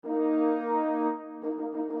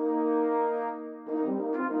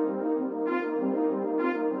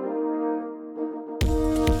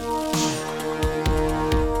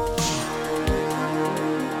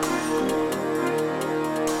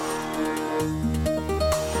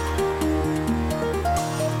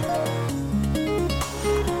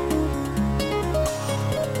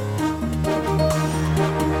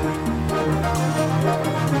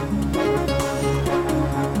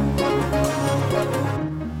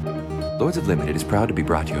Lords of Limited is proud to be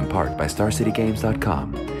brought to you in part by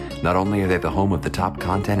StarCityGames.com. Not only are they the home of the top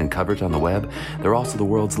content and coverage on the web, they're also the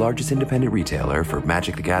world's largest independent retailer for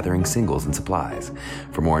Magic the Gathering singles and supplies.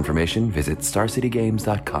 For more information, visit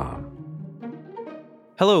StarCityGames.com.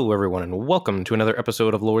 Hello, everyone, and welcome to another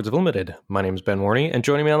episode of Lords of Limited. My name is Ben Warney, and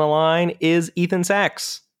joining me on the line is Ethan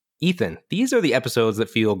Sachs. Ethan, these are the episodes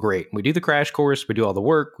that feel great. We do the crash course, we do all the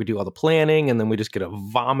work, we do all the planning, and then we just get to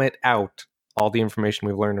vomit out all the information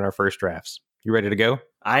we've learned in our first drafts. You ready to go?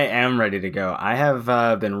 I am ready to go. I have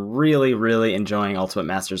been really enjoying Ultimate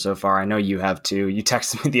Masters so far. I know you have too. You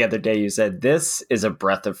texted me the other day. You said, this is a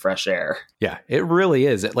breath of fresh air. Yeah, it really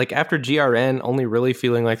is. Like after GRN, only really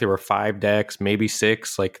feeling like there were 5 decks, maybe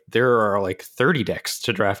 6. Like there are like 30 decks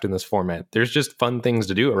to draft in this format. There's just fun things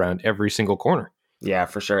to do around every single corner. Yeah,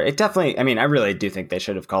 for sure. It definitely, I really do think they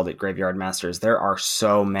should have called it Graveyard Masters. There are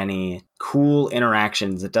so many cool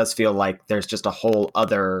interactions. It does feel like there's just a whole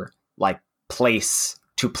other place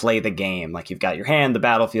to play the game. Like you've got your hand, the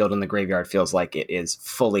battlefield, and the graveyard feels like it is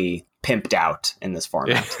fully pimped out in this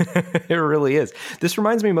format. It really is. This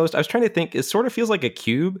reminds me most, I was trying to think, it sort of feels like a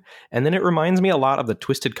cube, and then it reminds me a lot of the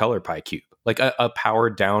Twisted Color Pie cube, like a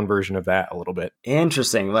powered down version of that a little bit.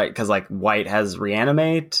 Interesting, because white has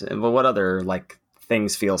reanimate, but what other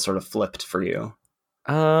things feel sort of flipped for you?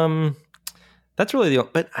 That's really the,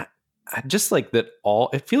 but I just like that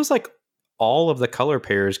it feels like all of the color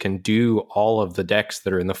pairs can do all of the decks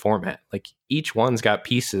that are in the format. Like each one's got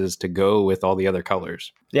pieces to go with all the other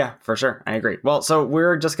colors. Yeah, for sure. I agree. Well, so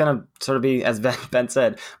we're just going to sort of be, as Ben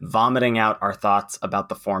said, vomiting out our thoughts about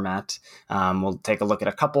the format. We'll take a look at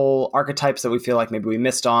a couple archetypes that we feel like maybe we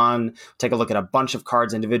missed on, take a look at a bunch of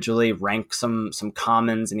cards individually, rank some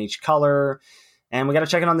commons in each color. And we got to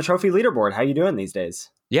check in on the trophy leaderboard. How you doing these days?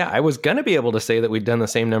 Yeah, I was going to be able to say that we'd done the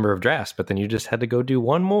same number of drafts, but then you just had to go do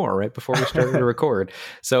one more right before we started to record.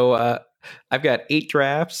 So I've got 8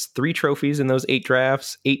 drafts, 3 trophies in those 8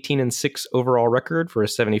 drafts, 18-6 overall record for a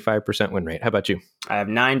 75% win rate. How about you? I have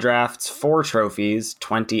 9 drafts, 4 trophies,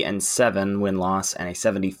 20-7 win-loss, and a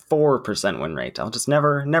 74% win rate. I'll just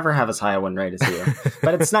never have as high a win rate as you.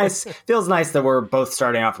 But it's nice. Feels nice that we're both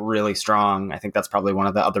starting off really strong. I think that's probably one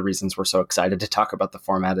of the other reasons we're so excited to talk about the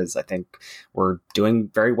format is I think we're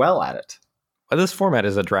doing very well at it. Well, this format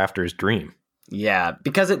is a drafter's dream. Yeah,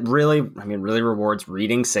 because it really rewards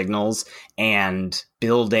reading signals and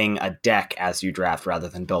building a deck as you draft rather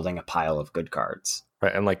than building a pile of good cards.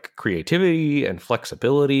 Right, and creativity and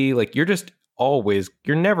flexibility, you're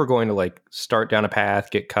never going to start down a path,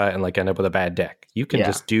 get cut, and end up with a bad deck. You can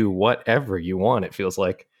just do whatever you want, it feels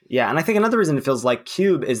like. Yeah, and I think another reason it feels like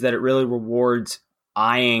Cube is that it really rewards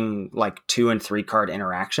eyeing 2 and 3 card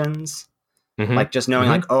interactions. Mm-hmm. Just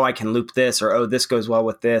knowing I can loop this, or this goes well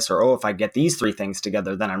with this, or if I get these 3 things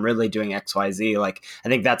together, then I'm really doing XYZ. I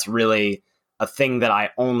think that's really a thing that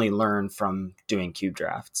I only learned from doing cube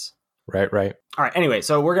drafts. Right. All right. Anyway,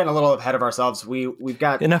 so we're getting a little ahead of ourselves. We've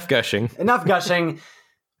got enough gushing.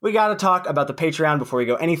 We got to talk about the Patreon before we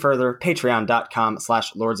go any further.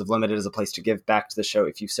 Patreon.com/Lords of Limited is a place to give back to the show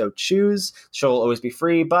if you so choose. The show will always be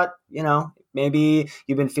free, but maybe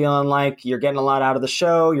you've been feeling like you're getting a lot out of the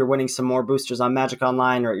show. You're winning some more boosters on Magic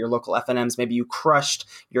Online or at your local FNMs. Maybe you crushed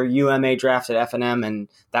your UMA draft at FNM, and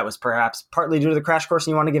that was perhaps partly due to the crash course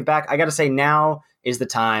and you want to give back. I got to say, now is the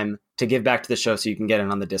time to give back to the show so you can get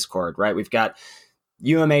in on the Discord, right? We've got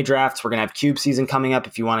UMA drafts. We're going to have Cube season coming up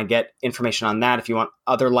if you want to get information on that, if you want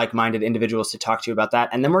other like-minded individuals to talk to you about that.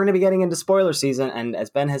 And then we're going to be getting into spoiler season. And as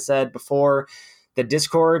Ben has said before, the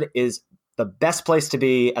Discord is the best place to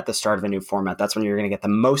be at the start of a new format. That's when you're going to get the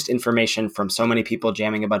most information from so many people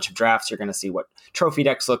jamming a bunch of drafts. You're going to see what trophy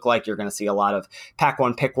decks look like. You're going to see a lot of pack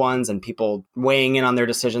one, pick ones and people weighing in on their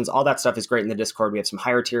decisions. All that stuff is great in the Discord. We have some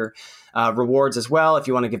higher tier rewards as well. If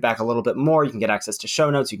you want to give back a little bit more, you can get access to show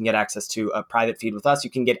notes. You can get access to a private feed with us. You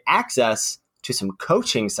can get access to some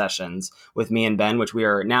coaching sessions with me and Ben, which we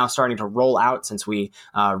are now starting to roll out since we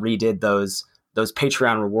redid those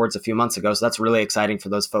Patreon rewards a few months ago. So that's really exciting for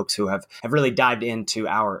those folks who have really dived into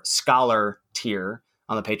our scholar tier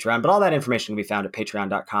on the Patreon. But all that information can be found at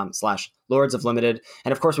patreon.com/Lords of Limited.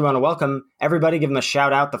 And of course, we want to welcome everybody, give them a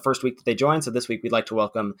shout out the first week that they joined. So this week, we'd like to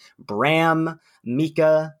welcome Bram,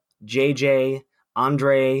 Mika, JJ,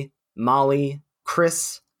 Andre, Molly,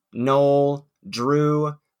 Chris, Noel,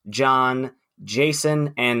 Drew, John,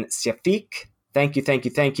 Jason, and Syafiq.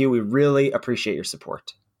 Thank you. We really appreciate your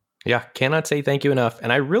support. Yeah, cannot say thank you enough.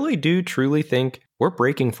 And I really do truly think we're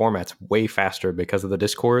breaking formats way faster because of the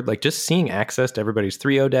Discord. Just seeing access to everybody's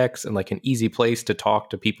 3.0 decks and an easy place to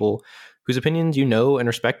talk to people whose opinions you know and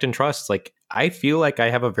respect and trust. I feel like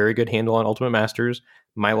I have a very good handle on Ultimate Masters.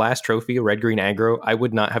 My last trophy, red-green aggro, I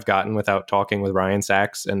would not have gotten without talking with Ryan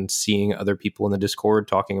Sachs and seeing other people in the Discord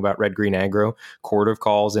talking about red-green aggro. Court of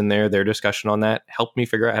Calls in there, their discussion on that helped me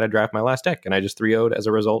figure out how to draft my last deck, and I just 3-0'd as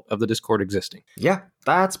a result of the Discord existing. Yeah,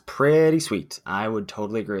 that's pretty sweet. I would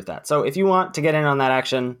totally agree with that. So if you want to get in on that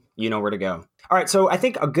action, you know where to go. All right, so I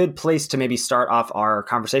think a good place to maybe start off our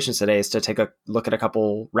conversations today is to take a look at a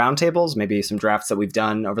couple roundtables, maybe some drafts that we've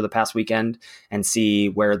done over the past weekend, and see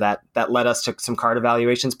where that led us to some card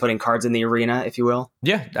evaluations, putting cards in the arena, if you will.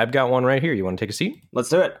 Yeah, I've got one right here. You want to take a seat? Let's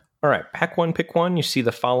do it. All right, pack one, pick one. You see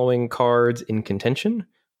the following cards in contention.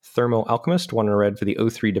 Thermo Alchemist, 1 in a red for the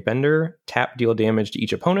 0/3 Defender. Tap, deal damage to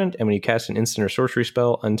each opponent, and when you cast an instant or sorcery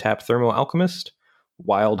spell, untap Thermo Alchemist.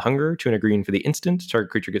 Wild Hunger, 2 and a green for the instant. Target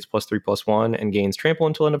creature gets +3/+1 and gains trample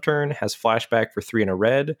until end of turn. Has flashback for 3 and a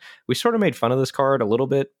red. We sort of made fun of this card a little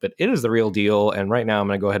bit, but it is the real deal. And right now I'm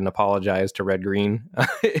going to go ahead and apologize to Red Green.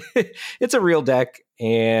 It's a real deck,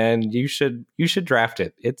 and you should draft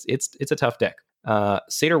it. It's a tough deck.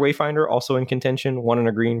 Satyr Wayfinder, also in contention, 1 and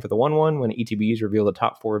a green for the 1/1. When ETBs reveal the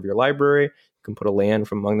top 4 of your library, you can put a land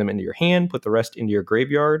from among them into your hand, put the rest into your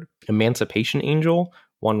graveyard. Emancipation Angel,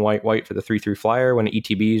 1 white for the 3/3 flyer. When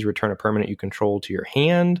ETBs, return a permanent you control to your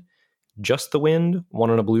hand. Just the Wind,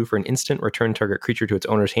 1 and a blue for an instant. Return target creature to its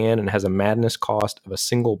owner's hand and has a madness cost of a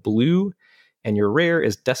single blue. And your rare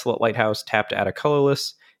is Desolate Lighthouse, tap to add a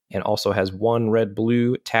colorless, and also has 1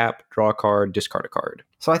 red-blue, tap, draw a card, discard a card.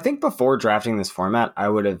 So I think before drafting this format, I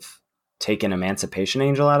would have taken Emancipation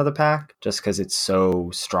Angel out of the pack just because it's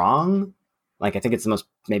so strong. Like, I think it's the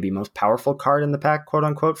most powerful card in the pack, quote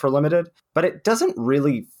unquote, for limited. But it doesn't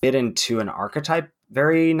really fit into an archetype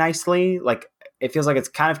very nicely. Like, it feels like it's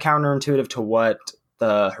kind of counterintuitive to what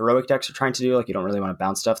the heroic decks are trying to do. Like, you don't really want to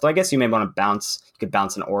bounce stuff. Though I guess you may want to bounce. You could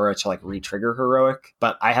bounce an aura to like re-trigger heroic.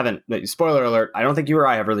 But I haven't. Spoiler alert! I don't think you or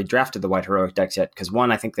I have really drafted the white heroic decks yet. Because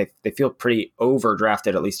one, I think they feel pretty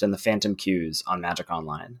overdrafted, at least in the Phantom queues on Magic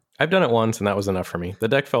Online. I've done it once, and that was enough for me. The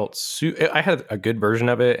deck felt I had a good version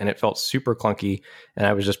of it, and it felt super clunky, and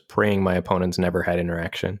I was just praying my opponents never had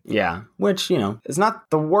interaction. Yeah, which, is not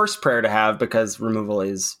the worst prayer to have because removal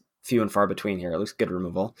is few and far between here, at least good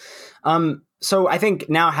removal. So I think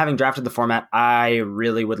now, having drafted the format, I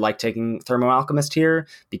really would like taking Thermo Alchemist here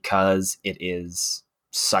because it is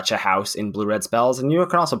such a house in blue-red spells, and you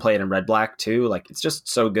can also play it in red-black too. Like, it's just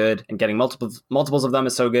so good, and getting multiples of them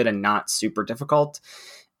is so good and not super difficult.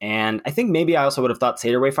 And I think maybe I also would have thought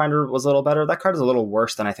Satyr Wayfinder was a little better. That card is a little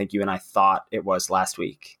worse than I think you and I thought it was last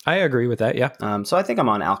week. I agree with that, yeah. So I think I'm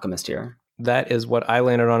on Alchemist here. That is what I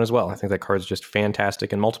landed on as well. I think that card's just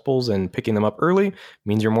fantastic in multiples, and picking them up early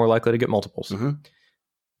means you're more likely to get multiples. Mm-hmm.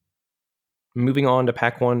 Moving on to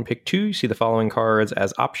pack one, pick two, you see the following cards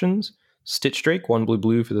as options. Stitch Drake, 1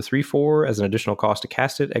 blue for the 3/4. As an additional cost to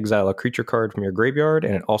cast it, exile a creature card from your graveyard,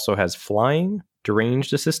 and it also has flying.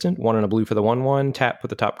 Deranged Assistant, 1 and a blue for the 1/1. Tap, put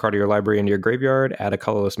the top card of your library into your graveyard, add a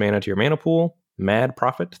colorless mana to your mana pool. Mad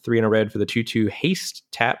Prophet, 3 and a red for the 2/2 haste.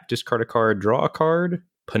 Tap, discard a card, draw a card.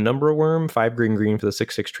 Penumbra Worm, 5 green for the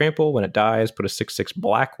 6/6 trample. When it dies, put a 6/6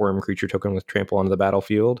 black worm creature token with trample onto the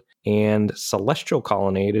battlefield. And Celestial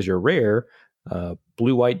Colonnade is your rare.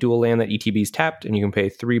 Blue-white dual land that ETB's tapped, and you can pay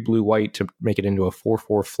 3 blue-white to make it into a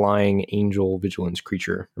 4/4 flying angel vigilance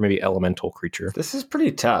creature, or maybe elemental creature. This is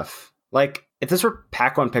pretty tough. Like, if this were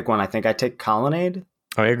pack one, pick one, I think I'd take Colonnade.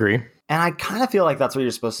 I agree. And I kind of feel like that's what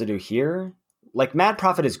you're supposed to do here. Like, Mad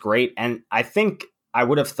Prophet is great, and I think I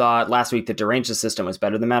would have thought last week that Deranged Assistant was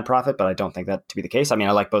better than Mad Prophet, but I don't think that to be the case. I mean,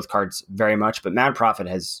 I like both cards very much, but Mad Prophet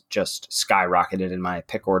has just skyrocketed in my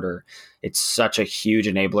pick order. It's such a huge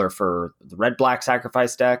enabler for the red-black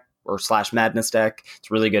sacrifice deck or / madness deck. It's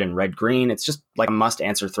really good in red-green. It's just like a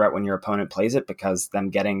must-answer threat when your opponent plays it, because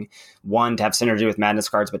them getting, 1, to have synergy with madness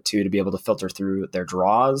cards, but 2, to be able to filter through their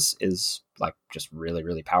draws is like just really,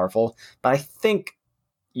 really powerful. But I think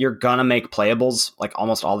you're gonna make playables like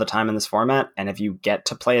almost all the time in this format, and if you get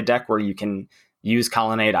to play a deck where you can use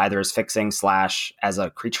Colonnade either as fixing / as a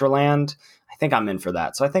creature land, I think I'm in for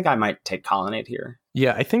that. So I think I might take Colonnade here.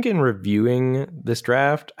 Yeah, I think in reviewing this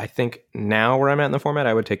draft, I think now where I'm at in the format,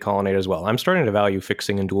 I would take Colonnade as well. I'm starting to value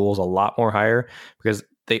fixing and duels a lot more higher because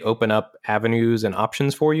they open up avenues and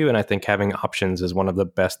options for you, and I think having options is one of the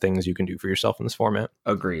best things you can do for yourself in this format.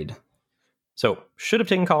 Agreed. So, should have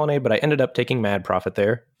taken Colonnade, but I ended up taking Mad Prophet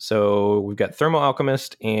there. So, we've got Thermo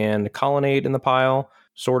Alchemist and Colonnade in the pile,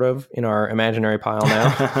 sort of, in our imaginary pile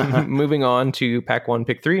now. Moving on to pack one,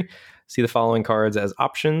 pick three. See the following cards as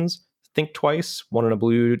options. Think Twice, 1 and a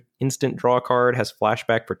blue, instant draw card, has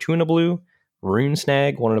flashback for 2 and a blue. Rune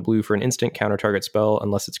Snag, 1 and a blue for an instant counter target spell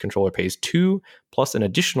unless its controller pays 2, plus an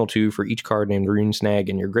additional 2 for each card named Rune Snag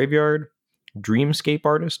in your graveyard. Dreamscape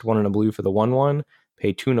Artist, 1 and a blue for the 1/1.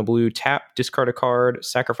 Pay 2 and a blue, tap, discard a card,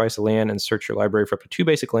 sacrifice a land, and search your library for up to 2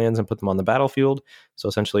 basic lands and put them on the battlefield. So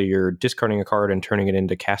essentially, you're discarding a card and turning it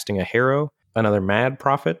into casting a Harrow. Another Mad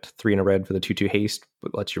Prophet, 3 and a red for the 2/2 haste,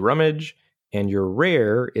 but lets you rummage. And your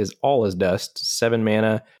rare is All is Dust, 7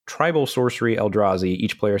 mana, tribal sorcery Eldrazi.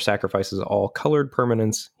 Each player sacrifices all colored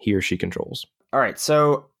permanents he or she controls. All right,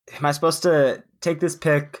 so am I supposed to take this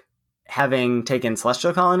pick having taken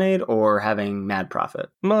Celestial Colonnade or having Mad Prophet?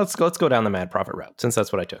 Well, let's go down the Mad Prophet route, since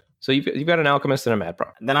that's what I took. So you've got an Alchemist and a Mad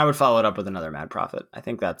Prophet. Then I would follow it up with another Mad Prophet. I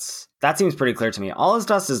think that seems pretty clear to me. All is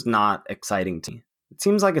Dust is not exciting to me. It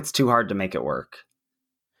seems like it's too hard to make it work.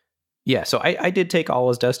 Yeah, so I did take All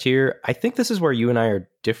is Dust here. I think this is where you and I are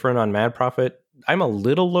different on Mad Prophet. I'm a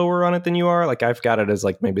little lower on it than you are. Like, I've got it as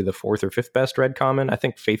like maybe the 4th or 5th best red common. I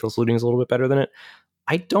think Faithless Looting is a little bit better than it.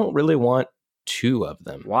 I don't really want 2 of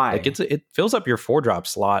them. Why? Like, it fills up your 4-drop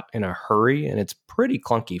slot in a hurry, and it's pretty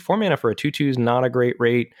clunky. 4 mana for a 2/2 is not a great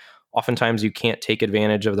rate. Oftentimes you can't take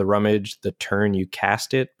advantage of the rummage the turn you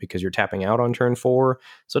cast it because you're tapping out on turn 4.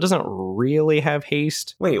 So it doesn't really have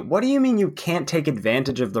haste. Wait, what do you mean you can't take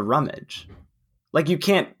advantage of the rummage? Like, you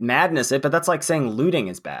can't madness it, but that's like saying looting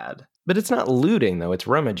is bad. But it's not looting, though. It's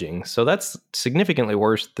rummaging. So that's significantly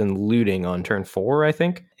worse than looting on turn 4, I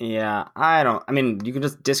think. Yeah, I mean, you can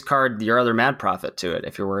just discard your other Mad Prophet to it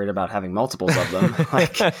if you're worried about having multiples of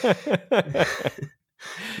them.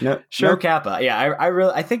 No, sure. No Kappa. Yeah,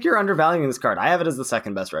 I think you're undervaluing this card. I have it as the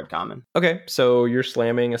 2nd best red common. Okay, so you're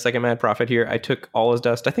slamming a 2nd Mad Prophet here. I took All is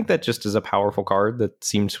Dust. I think that just is a powerful card that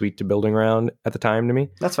seemed sweet to building around at the time to me.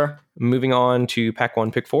 That's fair. Moving on to pack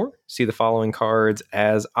 1, pick 4. See the following cards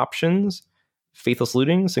as options. Faithless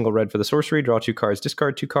Looting, single red for the sorcery. Draw 2 cards,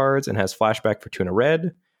 discard 2 cards, and has flashback for 2 and a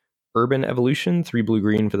red. Urban Evolution, 3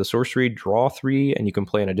 blue-green for the sorcery. Draw 3, and you can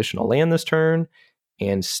play an additional land this turn.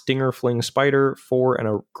 And Stinger Fling Spider, 4 and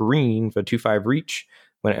a green for 2/5 reach.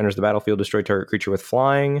 When it enters the battlefield, destroy target creature with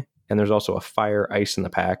flying. And there's also a Fire Ice in the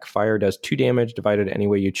pack. Fire does 2 damage divided any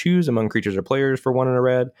way you choose among creatures or players for 1 and a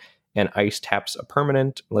red. And Ice taps a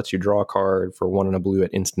permanent, lets you draw a card for 1 and a blue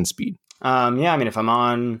at instant speed. Yeah, I mean, if I'm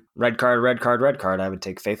on red card, I would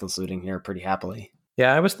take Faithless Looting here pretty happily.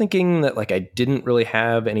 Yeah, I was thinking that like I didn't really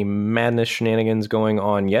have any madness shenanigans going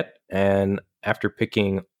on yet. And after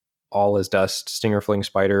picking All is Dust, Stinger Fling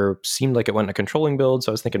Spider seemed like it went in a controlling build,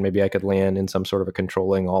 so I was thinking maybe I could land in some sort of a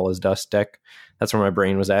controlling All is Dust deck. That's where my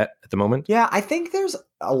brain was at the moment. Yeah, I think there's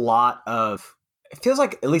a lot of... It feels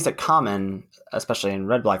like, at least at common, especially in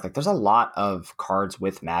red-black, like there's a lot of cards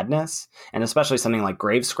with madness, and especially something like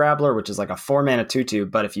Grave Scrabbler, which is like a 4-mana 2/2,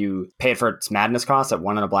 but if you pay it for its madness cost at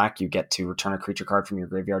 1 and a black, you get to return a creature card from your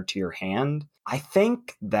graveyard to your hand. I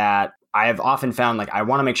think that I have often found like I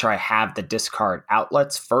want to make sure I have the discard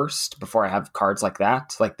outlets first before I have cards like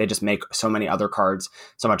that. Like, they just make so many other cards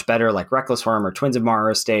so much better, like Reckless Worm or Twins of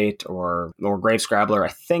Mara Estate or Grave Scrabbler. I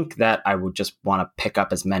think that I would just want to pick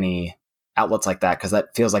up as many outlets like that because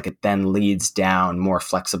that feels like it then leads down more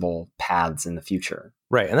flexible paths in the future.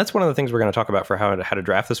 Right, and that's one of the things we're going to talk about for how to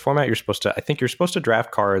draft this format. I think you're supposed to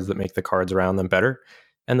draft cards that make the cards around them better.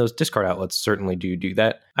 And those discard outlets certainly do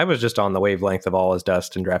that. I was just on the wavelength of All is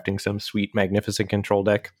Dust and drafting some sweet, magnificent control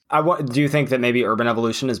deck. Do you think that maybe Urban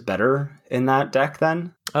Evolution is better in that deck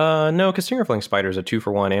then? No, because Stinger Fling Spider is a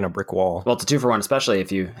 2-for-1 and a brick wall. Well, it's a 2-for-1, especially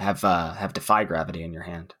if you have Defy Gravity in your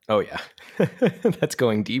hand. Oh, yeah. That's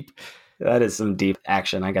going deep. That is some deep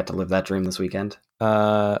action. I got to live that dream this weekend.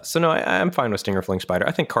 So no, I'm fine with Stinger Fling Spider.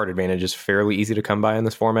 I think card advantage is fairly easy to come by in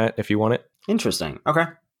this format if you want it. Interesting. Okay.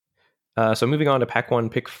 So moving on to pack 1,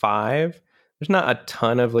 pick 5. There's not a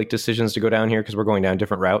ton of like decisions to go down here because we're going down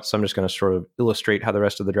different routes. So I'm just going to sort of illustrate how the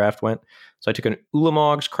rest of the draft went. So I took an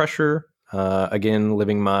Ulamog's Crusher, again,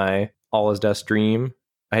 living my All is Dust dream.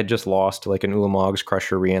 I had just lost like an Ulamog's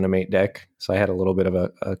Crusher Reanimate deck, so I had a little bit of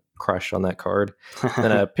a crush on that card.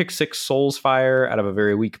 Then a pick 6 Soul's Fire out of a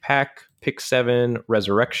very weak pack. Pick 7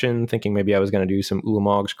 Resurrection, thinking maybe I was going to do some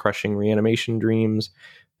Ulamog's Crushing Reanimation Dreams.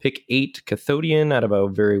 Pick 8 Cathodian out of a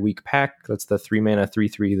very weak pack. That's the 3-mana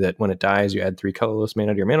 3/3 that when it dies, you add 3 colorless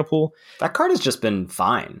mana to your mana pool. That card has just been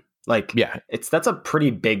fine. Like, yeah, that's a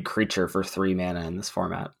pretty big creature for 3 mana in this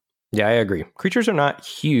format. Yeah, I agree. Creatures are not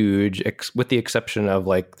huge, with the exception of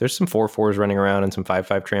like there's some 4/4s running around and some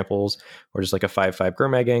 5/5 tramples, or just like a 5/5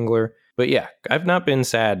 Gurmag Angler. But yeah, I've not been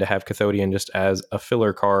sad to have Cathodian just as a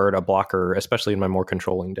filler card, a blocker, especially in my more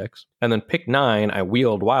controlling decks. And then pick 9, I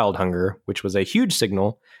wheeled Wild Hunger, which was a huge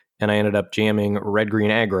signal, and I ended up jamming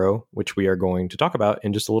red-green aggro, which we are going to talk about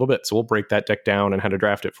in just a little bit. So we'll break that deck down and how to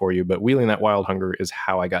draft it for you. But wheeling that Wild Hunger is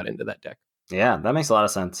how I got into that deck. Yeah, that makes a lot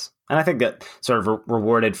of sense. And I think that sort of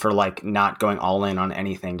rewarded for like not going all in on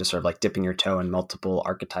anything, just sort of like dipping your toe in multiple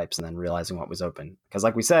archetypes and then realizing what was open. Because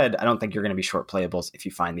like we said, I don't think you're going to be short playables if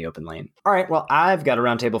you find the open lane. All right, well, I've got a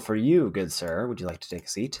round table for you, good sir. Would you like to take a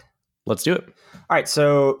seat? Let's do it. All right,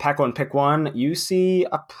 so pack one, pick one. You see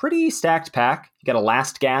a pretty stacked pack. You got a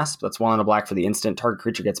Last Gasp. That's 1 and a black for the instant. Target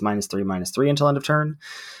creature gets -3/-3 until end of turn.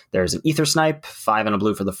 There's an Ether Snipe, 5 and a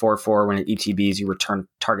blue for the 4/4. When it ETBs, you return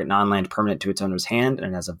target non-land permanent to its owner's hand,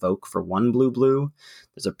 and it has a Voke for 1 blue.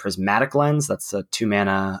 There's a Prismatic Lens. That's a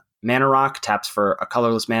 2-mana mana rock. Taps for a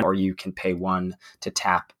colorless mana, or you can pay 1 to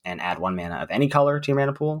tap and add 1 mana of any color to your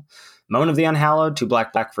mana pool. Moan of the Unhallowed, 2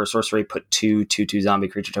 black for a sorcery, put 2/2 zombie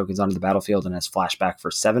creature tokens onto the battlefield and has flashback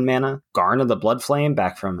for 7 mana. Garn of the Bloodflame,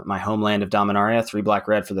 back from my homeland of Dominaria, 3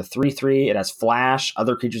 black-red for the 3/3. It has flash.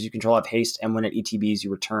 Other creatures you control have haste, and when it ETBs,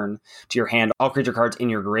 you return to your hand all creature cards in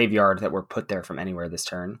your graveyard that were put there from anywhere this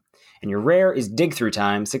turn. And your rare is Dig Through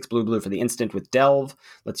Time, 6 blue for the instant with Delve.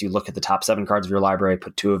 Lets you look at the top 7 cards of your library,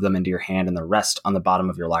 put 2 of them into your hand, and the rest on the bottom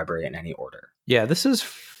of your library in any order. Yeah, this is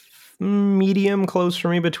medium close for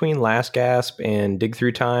me between Last Gasp and Dig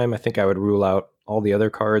Through Time. I think I would rule out all the other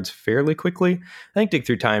cards fairly quickly. I think Dig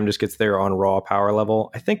Through Time just gets there on raw power level.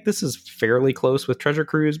 I think this is fairly close with Treasure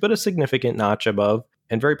Cruise, but a significant notch above,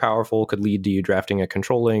 and very powerful, could lead to you drafting a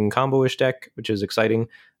controlling combo-ish deck, which is exciting.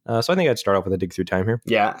 So I think I'd start off with a Dig Through Time here.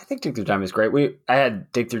 Yeah, I think Dig Through Time is great. I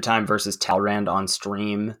had Dig Through Time versus Talrand on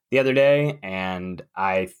stream the other day, and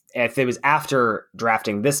if it was after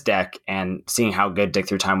drafting this deck and seeing how good Dig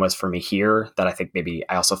Through Time was for me here, that I think maybe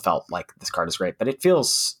I also felt like this card is great. But it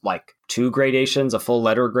feels like 2 gradations, a full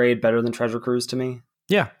letter grade better than Treasure Cruise to me.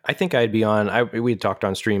 Yeah, I think I'd be on, we talked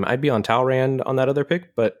on stream, I'd be on Talrand on that other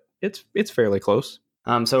pick, but it's fairly close.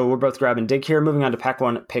 So we're both grabbing Dig here. Moving on to pack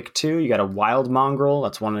 1, pick 2. You got a Wild Mongrel.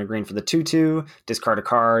 That's 1 and a green for the 2/2. Discard a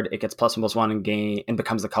card. It gets +1/+1 and gain and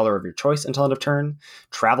becomes the color of your choice until end of turn.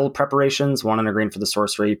 Travel Preparations. 1 and a green for the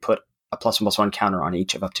sorcery. Put a +1/+1 counter on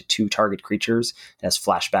each of up to 2 target creatures. It has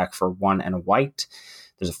flashback for 1 and a white.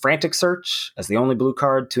 There's a Frantic Search as the only blue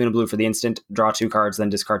card. 2 and a blue for the instant. Draw 2 cards, then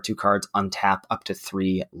discard 2 cards. Untap up to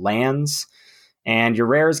 3 lands. And your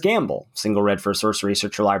rare is Gamble. Single red for a sorcery,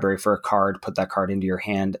 search your library for a card, put that card into your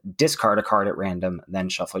hand, discard a card at random, then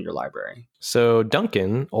shuffle your library. So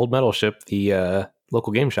Duncan, Old Metal Ship, the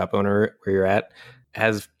local game shop owner where you're at,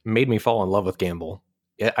 has made me fall in love with Gamble.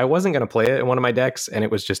 I wasn't going to play it in one of my decks, and it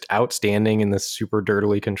was just outstanding in this super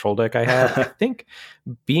dirtily control deck I had. I think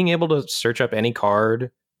being able to search up any card,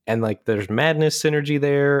 and like there's madness synergy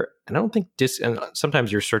there. And I don't think and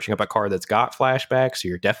sometimes you're searching up a card that's got flashback, so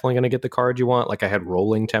you're definitely going to get the card you want. Like I had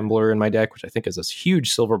Rolling Tembler in my deck, which I think is this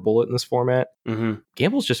huge silver bullet in this format. Mm-hmm.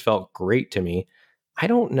 Gamble's just felt great to me. I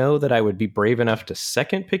don't know that I would be brave enough to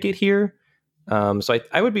second pick it here. So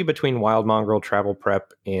I would be between Wild Mongrel, Travel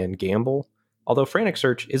Prep, and Gamble. Although Frantic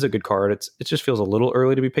Search is a good card, it just feels a little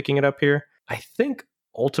early to be picking it up here. I think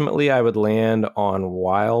ultimately I would land on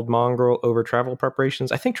Wild Mongrel over Travel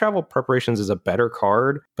Preparations. I think Travel Preparations is a better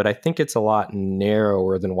card, but I think it's a lot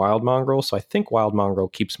narrower than Wild Mongrel. So I think Wild Mongrel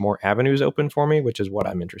keeps more avenues open for me, which is what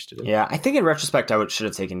I'm interested in. Yeah, I think in retrospect, I should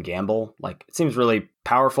have taken Gamble. Like, it seems really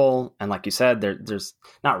powerful. And like you said, there's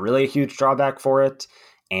not really a huge drawback for it.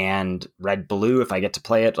 And Red-Blue, if I get to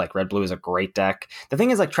play it, like Red-Blue is a great deck. The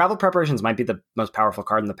thing is, like, Travel Preparations might be the most powerful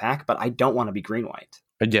card in the pack, but I don't want to be green-white.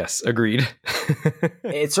 Yes, agreed.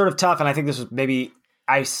 It's sort of tough, and I think this was maybe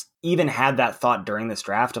I even had that thought during this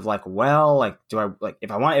draft of like, well, like, do I like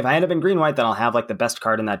if I end up in green-white, then I'll have like the best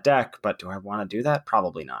card in that deck. But do I want to do that?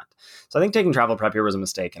 Probably not. So I think taking Travel Prep here was a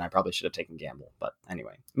mistake, and I probably should have taken Gamble. But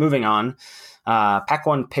anyway, moving on. Pack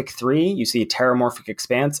 1, pick 3. You see Terramorphic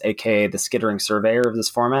Expanse, aka the Skittering Surveyor of this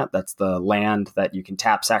format. That's the land that you can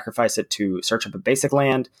tap, sacrifice it to search up a basic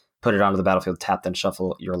land, put it onto the battlefield, tap, then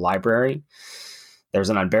shuffle your library. There's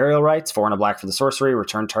an Unburial Rites, 4 and a black for the sorcery.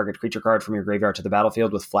 Return target creature card from your graveyard to the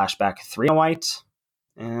battlefield with flashback 3 and a white.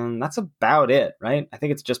 And that's about it, right? I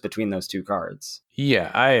think it's just between those 2 cards. Yeah,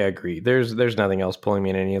 I agree. There's nothing else pulling me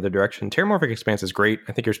in any other direction. Terramorphic Expanse is great.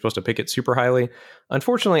 I think you're supposed to pick it super highly.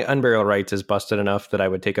 Unfortunately, Unburial Rites is busted enough that I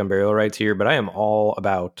would take Unburial Rites here, but I am all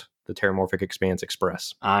about the Terramorphic Expanse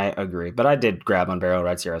Express. I agree, but I did grab Unburial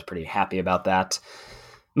Rites here. I was pretty happy about that.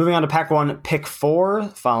 Moving on to pack 1, pick 4,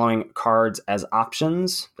 following cards as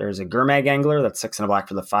options. There's a Gurmag Angler, that's 6 and a black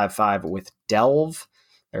for the 5/5 with Delve.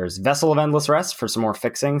 There's Vessel of Endless Rest for some more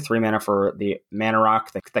fixing, 3 mana for the mana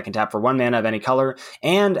rock that can tap for 1 mana of any color,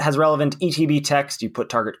 and has relevant ETB text. You put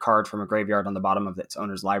target card from a graveyard on the bottom of its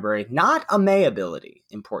owner's library. Not a May ability,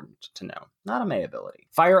 important to know. Not a May ability.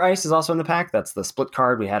 Fire Ice is also in the pack. That's the split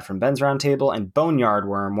card we had from Ben's Roundtable. And Boneyard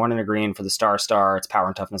Worm, 1 and a green for the Star. Its power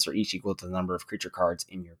and toughness are each equal to the number of creature cards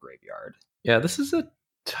in your graveyard. Yeah, this is a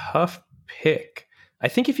tough pick. I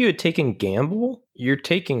think if you had taken Gamble, you're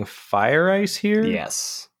taking Fire Ice here.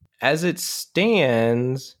 Yes. As it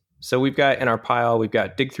stands, so we've got in our pile, we've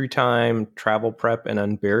got Dig Through Time, Travel Prep, and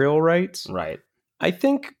Unburial Rights. Right. I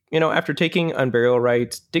think, after taking Unburial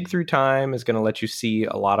Rights, Dig Through Time is going to let you see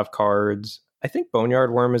a lot of cards. I think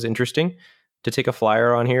Boneyard Worm is interesting to take a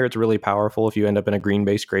flyer on here. It's really powerful if you end up in a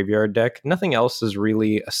green-based graveyard deck. Nothing else is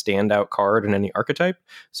really a standout card in any archetype.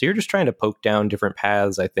 So you're just trying to poke down different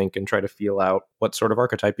paths, I think, and try to feel out what sort of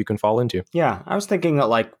archetype you can fall into. Yeah, I was thinking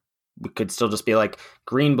that, we could still just be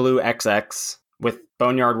green-blue XX with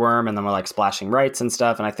Boneyard Worm, and then we're splashing rights and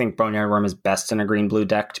stuff. And I think Boneyard Worm is best in a green-blue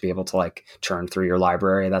deck to be able to churn through your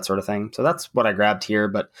library, that sort of thing. So that's what I grabbed here,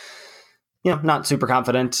 but not super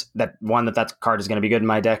confident that one, that card is going to be good in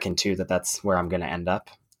my deck, and two, that's where I'm going to end up.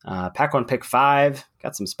 Pack 1, pick 5.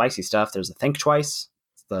 Got some spicy stuff. There's a Think Twice.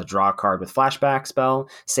 It's the draw card with flashback spell.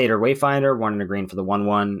 Satyr Wayfinder, 1 and a green for the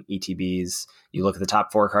 1/1 ETBs. You look at the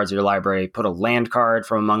top 4 cards of your library, put a land card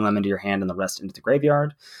from among them into your hand, and the rest into the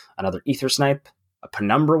graveyard. Another Ether Snipe. A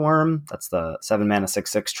Penumbra Worm, that's the 7 mana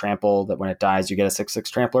 6/6 trample that when it dies you get a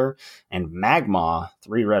 6/6 trampler. And Magmaw,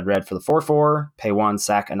 3 red for the 4/4, pay 1,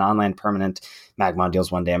 sack a non-land permanent. Magmaw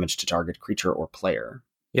deals 1 damage to target creature or player.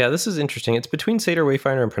 Yeah, this is interesting. It's between Satyr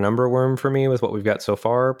Wayfinder and Penumbra Worm for me with what we've got so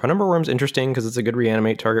far. Penumbra Worm's interesting because it's a good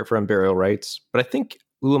reanimate target for Unburial Rights, but I think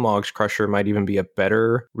Ulamog's Crusher might even be a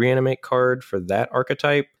better reanimate card for that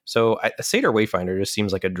archetype. So a Satyr Wayfinder just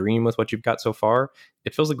seems like a dream with what you've got so far.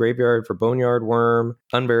 It fills the graveyard for Boneyard Worm.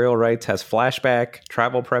 Unburial Rights has flashback.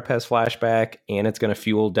 Travel Prep has flashback. And it's going to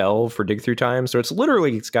fuel Delve for Dig Through Time. So it's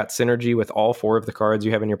got synergy with all 4 of the cards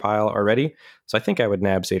you have in your pile already. So I think I would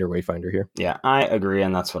nab Satyr Wayfinder here. Yeah, I agree,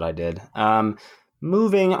 and that's what I did.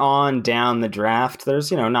 Moving on down the draft,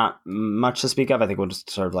 there's, not much to speak of. I think we'll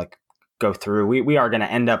just sort of go through. We are going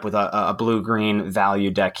to end up with a blue-green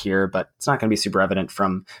value deck here, but it's not going to be super evident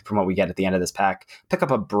from what we get at the end of this pack. Pick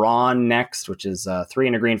up a Brawn next, which is 3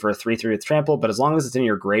 and a green for a 3/3 with trample, but as long as it's in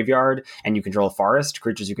your graveyard and you control a forest,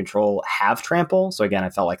 creatures you control have trample. So again,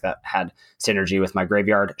 I felt like that had synergy with my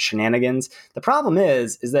graveyard shenanigans. The problem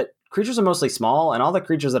is that creatures are mostly small, and all the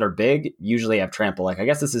creatures that are big usually have trample. I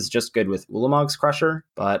guess this is just good with Ulamog's Crusher,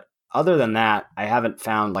 but other than that, I haven't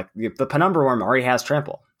found, the Penumbra Worm already has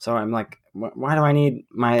trample. So I'm why do I need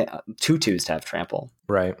my 2/2s to have trample?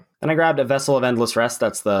 Right. Then I grabbed a Vessel of Endless Rest.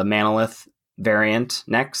 That's the Manolith variant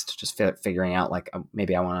next. Just figuring out,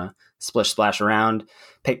 maybe I want to splish splash around.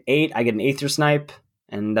 Pick 8, I get an Aether Snipe.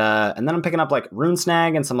 And then I'm picking up, Rune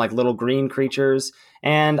Snag and some, little green creatures.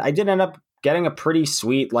 And I did end up getting a pretty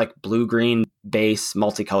sweet, blue-green base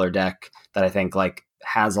multicolor deck that I think,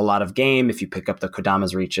 has a lot of game if you pick up the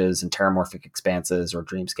Kodama's Reaches and Terramorphic Expanses or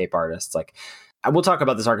Dreamscape Artists. I will talk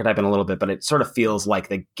about this archetype in a little bit, but it sort of feels like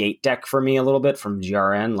the gate deck for me a little bit from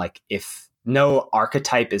GRN. If no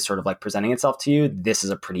archetype is sort of presenting itself to you, this is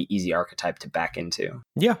a pretty easy archetype to back into.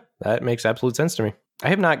 Yeah, that makes absolute sense to me. I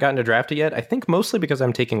have not gotten to draft it yet. I think mostly because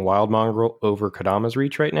I'm taking Wild Mongrel over Kodama's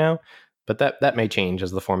Reach right now, but that may change as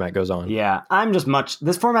the format goes on. Yeah,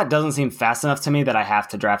 this format doesn't seem fast enough to me that I have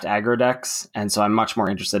to draft aggro decks, and so I'm much more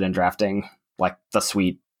interested in drafting the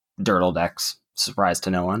sweet Dirtle decks. Surprise to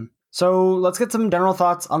no one. So let's get some general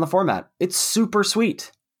thoughts on the format. It's super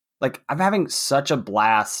sweet. I'm having such a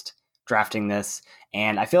blast drafting this,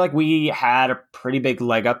 and I feel like we had a pretty big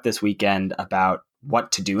leg up this weekend about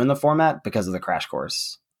what to do in the format because of the crash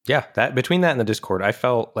course. Yeah, between that and the Discord, I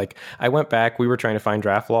felt like I went back. We were trying to find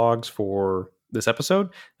draft logs for this episode,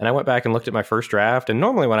 and I went back and looked at my first draft. And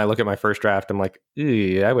normally when I look at my first draft, I'm like,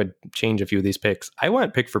 I would change a few of these picks. I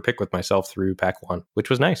went pick for pick with myself through pack 1, which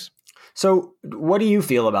was nice. So what do you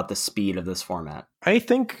feel about the speed of this format? I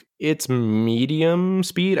think it's medium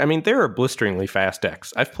speed. I mean, there are blisteringly fast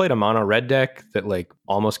decks. I've played a mono red deck that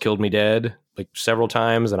almost killed me dead several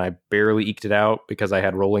times, and I barely eked it out because I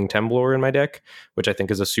had Rolling Temblor in my deck, which I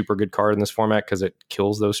think is a super good card in this format because it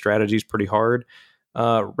kills those strategies pretty hard.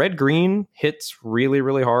 Red-green hits really,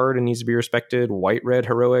 really hard and needs to be respected. White-red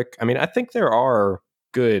heroic. I mean, I think there are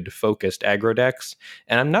good focused aggro decks.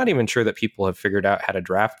 And I'm not even sure that people have figured out how to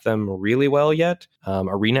draft them really well yet.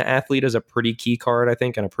 Arena Athlete is a pretty key card, I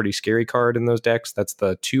think, and a pretty scary card in those decks. That's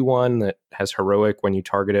the 2/1 that has heroic. When you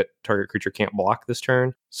target it, target creature can't block this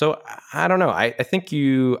turn. So I don't know. I think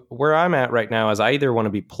where I'm at right now is I either want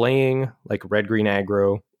to be playing like red-green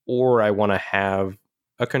aggro, or I want to have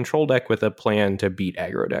a control deck with a plan to beat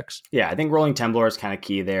aggro decks. Yeah, I think Rolling Temblor is kind of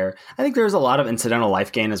key there. I think there's a lot of incidental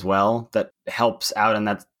life gain as well that helps out in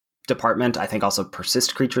that department. I think also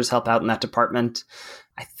persist creatures help out in that department.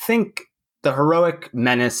 I think the heroic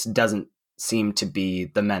menace doesn't seem to be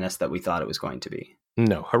the menace that we thought it was going to be.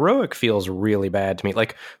 No, heroic feels really bad to me.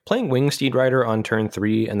 Like playing Wingsteed Rider on turn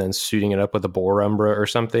 3 and then suiting it up with a Boar Umbra or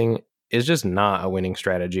something is just not a winning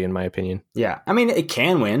strategy, in my opinion. Yeah, I mean, it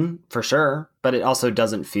can win for sure, but it also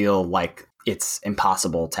doesn't feel like it's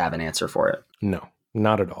impossible to have an answer for it. No,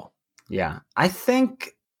 not at all. Yeah, I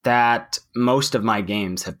think that most of my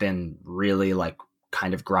games have been really like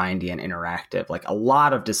kind of grindy and interactive, like a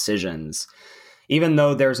lot of decisions. Even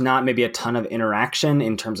though there's not maybe a ton of interaction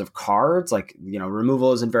in terms of cards, like,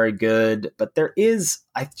 removal isn't very good, but there is,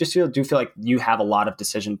 I just do feel like you have a lot of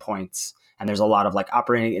decision points. And there's a lot of like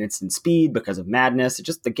operating at instant speed because of madness.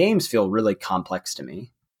 The games feel really complex to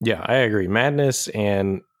me. Yeah, I agree. Madness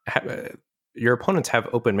and your opponents have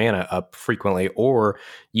open mana up frequently, or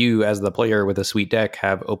you as the player with a sweet deck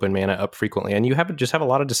have open mana up frequently. And you just have a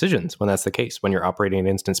lot of decisions when that's the case, when you're operating at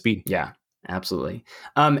instant speed. Yeah, absolutely.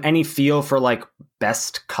 Any feel for like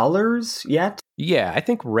best colors yet? Yeah, I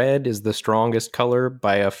think red is the strongest color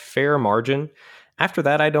by a fair margin. After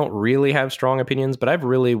that, I don't really have strong opinions, but I've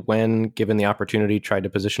really, when given the opportunity, tried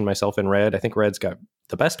to position myself in red. I think red's got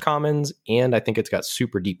the best commons, and I think it's got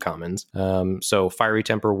super deep commons. So Fiery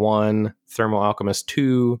Temper 1, Thermal Alchemist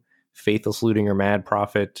 2, Faithless Looting or Mad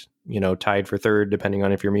Prophet, tied for third, depending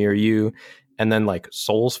on if you're me or you. And then like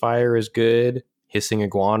Soul's Fire is good. Hissing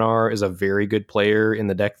Iguanar is a very good player in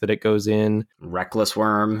the deck that it goes in. Reckless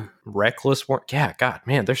Worm. Yeah, God,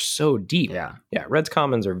 man, they're so deep. Yeah. Red's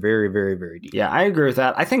commons are very, very, very deep. Yeah, I agree with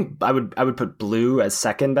that. I think I would put blue as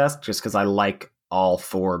second best just because I like all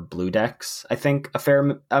 4 blue decks, I think, a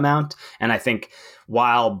fair amount. And I think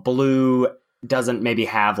while blue doesn't maybe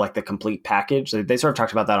have like the complete package, they sort of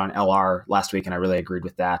talked about that on LR last week, and I really agreed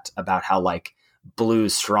with that, about how like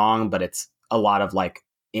blue's strong, but it's a lot of like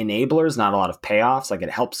enablers, not a lot of payoffs. Like it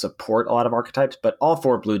helps support a lot of archetypes, but all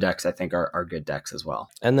 4 blue decks I think are good decks as well.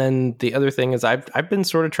 And then the other thing is I've been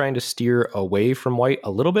sort of trying to steer away from white a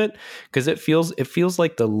little bit because it feels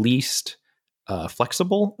like the least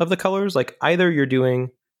flexible of the colors. Like either you're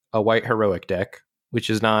doing a white heroic deck, which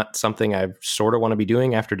is not something I sort of want to be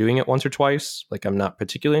doing after doing it once or twice. Like I'm not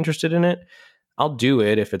particularly interested in it. I'll do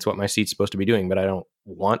it if it's what my seat's supposed to be doing, but I don't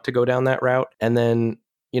want to go down that route. And then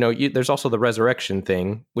there's also the resurrection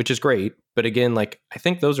thing, which is great. But again, like I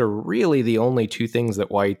think those are really the only 2 things that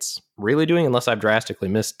white's really doing, unless I've drastically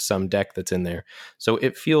missed some deck that's in there. So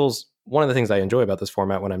it feels, one of the things I enjoy about this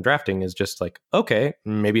format when I'm drafting is just like, okay,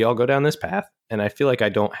 maybe I'll go down this path. And I feel like I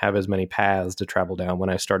don't have as many paths to travel down when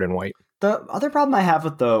I start in white. The other problem I have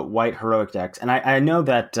with the white heroic decks, and I know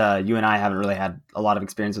that you and I haven't really had a lot of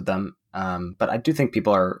experience with them, but I do think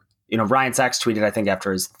people are, Ryan Sachs tweeted, I think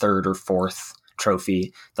after his 3rd or 4th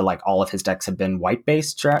trophy, that like all of his decks had been white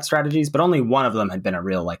based strategies, but only one of them had been a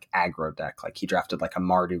real like aggro deck. Like he drafted like a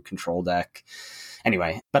Mardu control deck.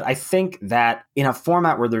 Anyway, but I think that in a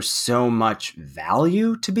format where there's so much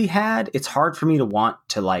value to be had, it's hard for me to want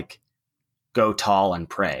to like go tall and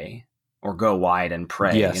pray or go wide and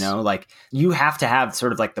pray. Yes. Like you have to have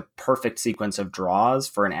sort of like the perfect sequence of draws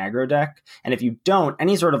for an aggro deck. And if you don't,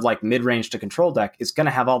 any sort of like mid-range to control deck is going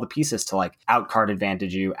to have all the pieces to like outcard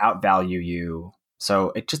advantage you, outvalue you.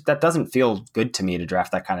 So that doesn't feel good to me to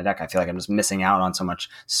draft that kind of deck. I feel like I'm just missing out on so much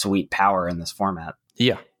sweet power in this format.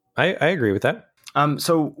 Yeah, I agree with that.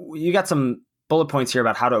 So you got some bullet points here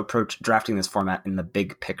about how to approach drafting this format in the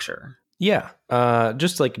big picture. Yeah,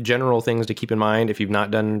 just like general things to keep in mind if you've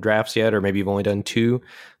not done drafts yet, or maybe you've only done 2.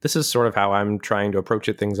 This is sort of how I'm trying to approach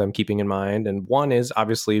it, things I'm keeping in mind. And one is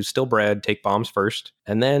obviously still bread, take bombs first.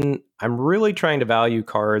 And then I'm really trying to value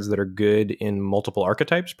cards that are good in multiple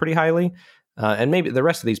archetypes pretty highly. And maybe the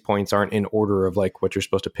rest of these points aren't in order of like what you're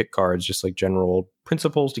supposed to pick cards, just like general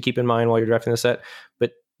principles to keep in mind while you're drafting the set.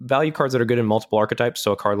 But value cards that are good in multiple archetypes.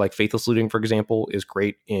 So a card like Faithless Looting, for example, is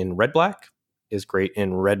great in red-black, is great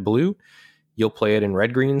in red-blue. You'll play it in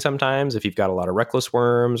red-green sometimes if you've got a lot of Reckless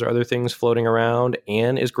Worms or other things floating around,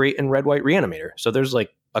 and is great in red-white Reanimator. So there's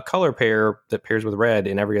like a color pair that pairs with red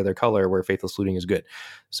in every other color where Faithless Looting is good.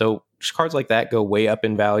 So cards like that go way up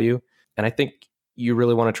in value. And I think you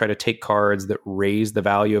really want to try to take cards that raise the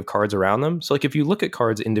value of cards around them. So like if you look at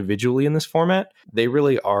cards individually in this format, they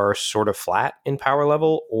really are sort of flat in power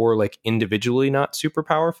level or like individually not super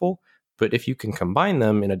powerful. But if you can combine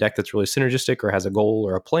them in a deck that's really synergistic or has a goal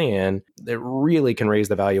or a plan, it really can raise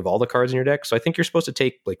the value of all the cards in your deck. So I think you're supposed to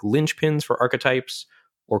take like linchpins for archetypes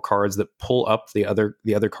or cards that pull up the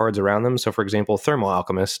other cards around them. So for example, Thermal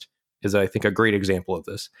Alchemist is, I think, a great example of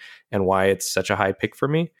this and why it's such a high pick for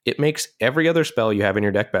me. It makes every other spell you have in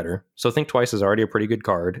your deck better. So Think Twice is already a pretty good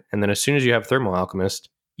card. And then as soon as you have Thermal Alchemist,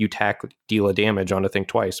 you deal a damage onto Think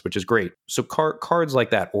Twice, which is great. So cards like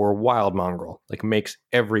that, or Wild Mongrel, like makes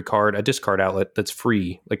every card a discard outlet that's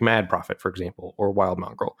free, like Mad Prophet, for example, or Wild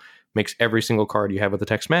Mongrel, makes every single card you have with the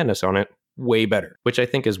Text Madness on it way better, which I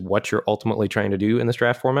think is what you're ultimately trying to do in this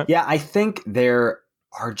draft format. Yeah, I think there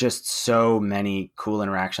are just so many cool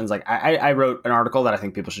interactions. Like I wrote an article that I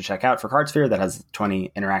think people should check out for Cardsphere that has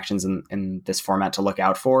 20 interactions in this format to look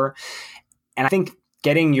out for. And I think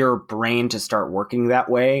getting your brain to start working that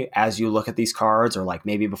way as you look at these cards, or like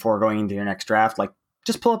maybe before going into your next draft, like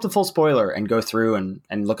just pull up the full spoiler and go through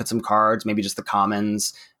and look at some cards, maybe just the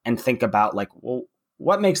commons, and think about like, well,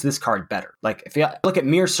 what makes this card better? Like if you look at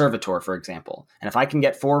Mere Servitor, for example, and if I can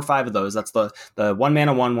get 4 or 5 of those, that's the 1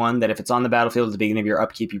 mana 1/1 that if it's on the battlefield at the beginning of your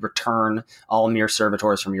upkeep, you return all Mere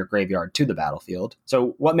Servitors from your graveyard to the battlefield.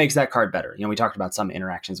 So what makes that card better? You know, we talked about some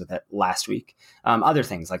interactions with it last week. Other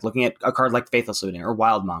things like looking at a card like Faithless Looting or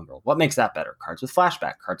Wild Mongrel. What makes that better? Cards with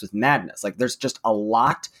flashback, cards with madness. Like there's just a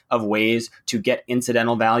lot of ways to get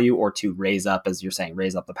incidental value or to raise up, as you're saying,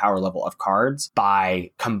 raise up the power level of cards by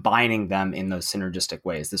combining them in those synergistic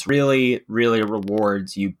ways. This really, really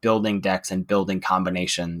rewards you building decks and building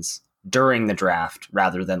combinations during the draft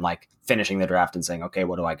rather than like finishing the draft and saying, okay,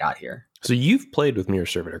 what do I got here? So you've played with Mirror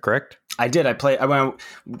Servitor, correct? I did. I want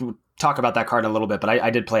to talk about that card in a little bit, but I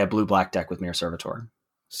did play a blue-black deck with Mirror Servitor.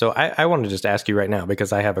 So I want to just ask you right now,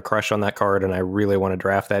 because I have a crush on that card and I really want to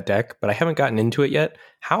draft that deck, but I haven't gotten into it yet.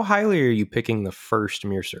 How highly are you picking the first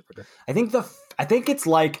Mirror Servitor? I think it's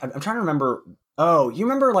like, I'm trying to remember. Oh, you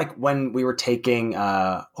remember like when we were taking,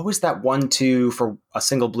 what was that 1/2 for a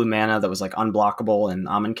single blue mana that was like unblockable in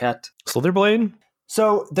Amonkhet? Slitherblade?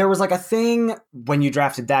 So there was like a thing when you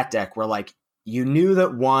drafted that deck where like you knew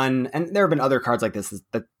that one, and there have been other cards like this,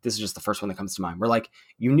 this is just the first one that comes to mind, where like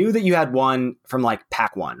you knew that you had one from like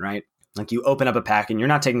pack 1, right? Like you open up a pack and you're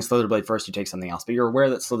not taking Slitherblade first, you take something else, but you're aware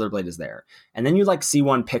that Slitherblade is there. And then you like see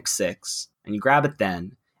one pick 6 and you grab it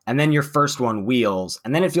then. And then your first one wheels,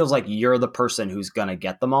 and then it feels like you're the person who's going to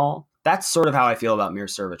get them all. That's sort of how I feel about Mirror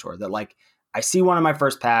Servitor, that like I see one in my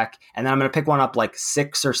first pack, and then I'm going to pick one up like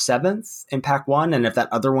 6th or 7th in pack 1. And if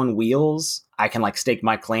that other one wheels, I can like stake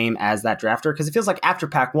my claim as that drafter. Because it feels like after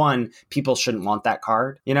pack 1, people shouldn't want that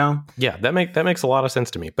card, you know? Yeah, that makes a lot of sense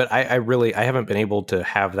to me. But I haven't been able to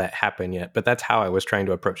have that happen yet. But that's how I was trying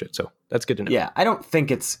to approach it. So that's good to know. Yeah, I don't think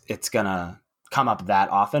it's going to come up that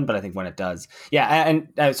often, but I think when it does. Yeah,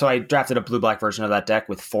 and so I drafted a blue-black version of that deck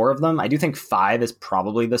with 4 of them. I do think 5 is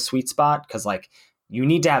probably the sweet spot, because like you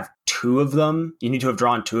need to have 2 of them. You need to have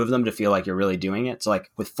drawn 2 of them to feel like you're really doing it. So like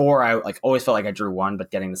with 4, I like always felt like I drew 1, but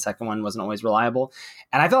getting the second one wasn't always reliable.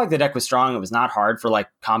 And I felt like the deck was strong. It was not hard for like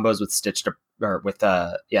combos with Stitched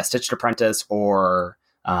Apprentice or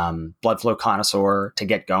Bloodflow Connoisseur to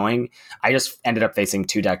get going. I just ended up facing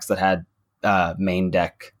 2 decks that had main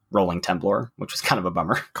deck Rolling Templar, which was kind of a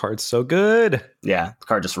bummer. Card's so good. Yeah, the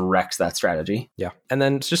card just wrecks that strategy. Yeah. And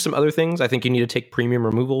then just some other things. I think you need to take premium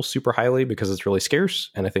removal super highly because it's really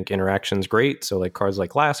scarce. And I think interaction's great. So like cards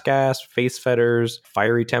like Last Gas, Face Fetters,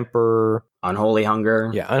 Fiery Temper. Unholy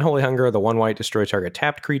Hunger. Yeah, Unholy Hunger, the 1/white destroy target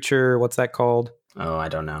tapped creature. What's that called? Oh, I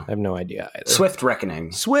don't know. I have no idea either. Swift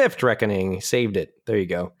Reckoning. Swift Reckoning. Saved it. There you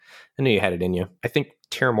go. I knew you had it in you. I think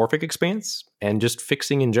Terramorphic Expanse and just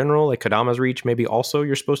fixing in general, like Kodama's Reach, maybe also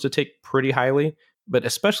you're supposed to take pretty highly, but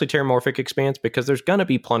especially Terramorphic Expanse because there's going to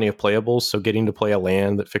be plenty of playables. So getting to play a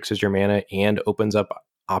land that fixes your mana and opens up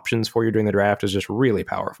options for you during the draft is just really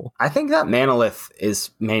powerful. I think that Manolith is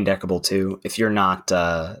main deckable too if you're not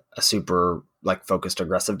a super like focused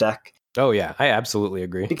aggressive deck. Oh yeah, I absolutely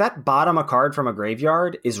agree. If that bottom a card from a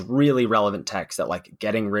graveyard is really relevant text, that like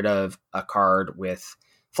getting rid of a card with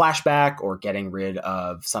flashback or getting rid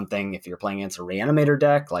of something if you're playing against a reanimator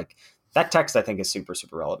deck, like that text I think is super,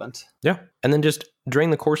 super relevant. Yeah. And then just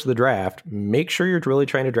during the course of the draft, make sure you're really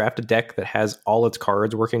trying to draft a deck that has all its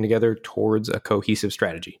cards working together towards a cohesive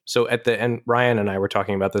strategy. So at the end, Ryan and I were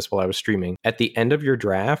talking about this while I was streaming. At the end of your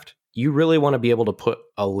draft, you really want to be able to put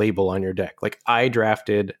a label on your deck. Like I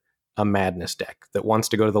drafted a Madness deck that wants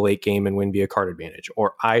to go to the late game and win via card advantage,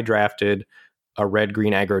 or I drafted a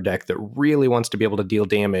red-green aggro deck that really wants to be able to deal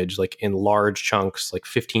damage like in large chunks, like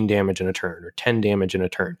 15 damage in a turn or 10 damage in a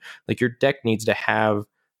turn. Like your deck needs to have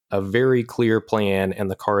a very clear plan and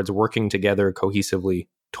the cards working together cohesively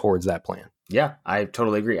towards that plan. Yeah, I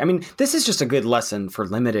totally agree. I mean, this is just a good lesson for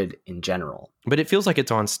Limited in general. But it feels like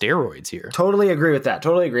it's on steroids here. Totally agree with that.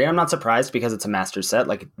 Totally agree. I'm not surprised because it's a master set.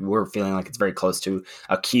 Like, we're feeling like it's very close to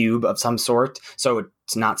a cube of some sort. So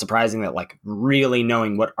it's not surprising that like really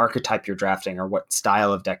knowing what archetype you're drafting or what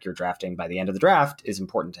style of deck you're drafting by the end of the draft is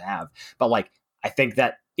important to have. But like, I think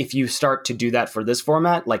that if you start to do that for this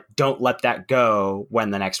format, like don't let that go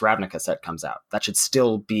when the next Ravnica set comes out. That should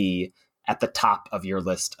still be at the top of your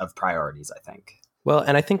list of priorities, I think. Well,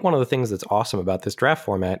 and I think one of the things that's awesome about this draft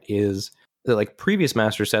format is that like previous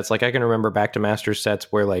master sets, like I can remember back to master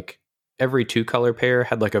sets where like every 2-color pair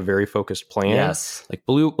had like a very focused plan. Yes. Like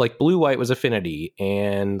blue-white was affinity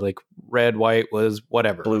and like red-white was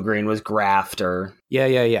whatever. Blue-green was graft or...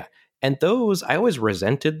 Yeah. And those, I always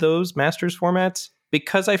resented those masters formats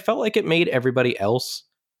because I felt like it made everybody else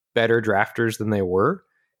better drafters than they were.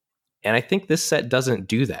 And I think this set doesn't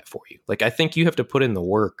do that for you. Like, I think you have to put in the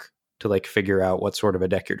work to like figure out what sort of a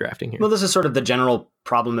deck you're drafting here. Well, this is sort of the general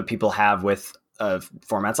problem that people have with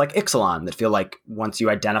formats like Ixalan that feel like once you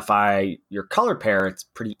identify your color pair, it's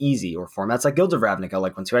pretty easy. Or formats like Guild of Ravnica,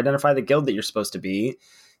 like once you identify the guild that you're supposed to be,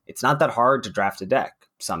 it's not that hard to draft a deck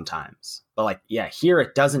sometimes. But like, yeah, here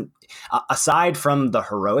it doesn't, aside from the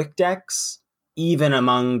heroic decks, even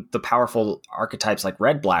among the powerful archetypes like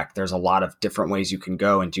red-black, there's a lot of different ways you can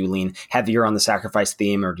go. And do you lean heavier on the sacrifice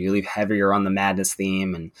theme or do you leave heavier on the madness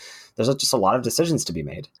theme? And there's just a lot of decisions to be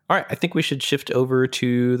made. All right, I think we should shift over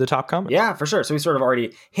to the top comments. Yeah, for sure. So we sort of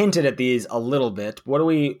already hinted at these a little bit. What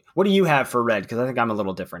do you have for red? Because I think I'm a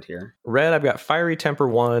little different here. Red, I've got Fiery Temper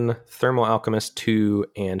 1, Thermal Alchemist 2,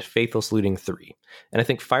 and Faithless Looting 3. And I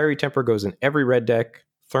think Fiery Temper goes in every red deck.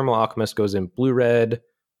 Thermal Alchemist goes in blue-red,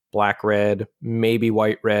 black-red, maybe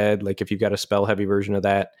white-red, like if you've got a spell-heavy version of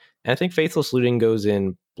that. And I think Faithless Looting goes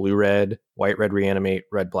in blue-red, white-red Reanimate,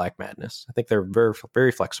 red-black Madness. I think they're very,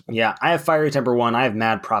 very flexible. Yeah, I have Fiery Temper 1, I have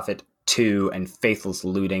Mad Prophet 2, and Faithless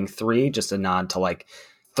Looting 3, just a nod to like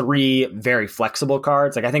 3 very flexible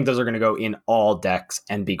cards. Like I think those are going to go in all decks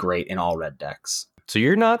and be great in all red decks. So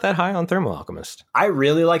you're not that high on Thermal Alchemist. I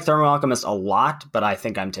really like Thermal Alchemist a lot, but I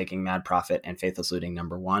think I'm taking Mad Prophet and Faithless Looting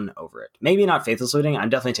number 1 over it. Maybe not Faithless Looting. I'm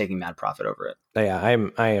definitely taking Mad Prophet over it. Yeah,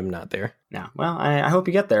 I am not there. No, well, I hope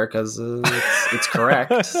you get there because it's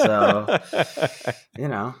correct. So, you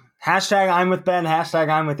know, hashtag I'm with Ben, hashtag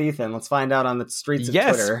I'm with Ethan. Let's find out on the streets of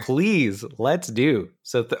Twitter. Yes, please. Let's do.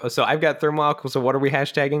 So I've got Thermal Alchemist. So what are we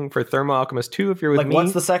hashtagging for Thermal Alchemist 2 if you're with like, me?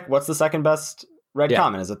 What's the second best red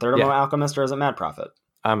common? Is it Thermal Alchemist or is it Mad Prophet?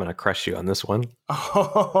 I'm going to crush you on this one.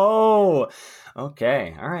 Oh,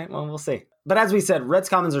 okay. All right. Well, we'll see. But as we said, Red's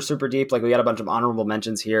commons are super deep. Like we got a bunch of honorable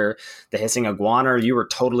mentions here. The Hissing Iguana, you were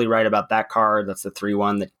totally right about that card. That's the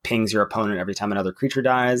 3/1 that pings your opponent every time another creature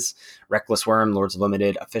dies. Reckless Worm, Lords of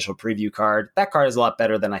Limited, official preview card. That card is a lot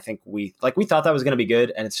better than I think we thought that was going to be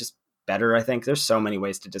good. And it's just better, I think. There's so many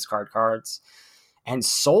ways to discard cards. And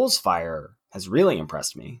Soul's Fire has really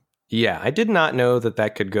impressed me. Yeah, I did not know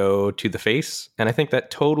that could go to the face, and I think that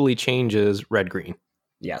totally changes red-green.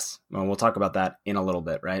 Yes, well, we'll talk about that in a little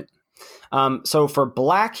bit, right? So for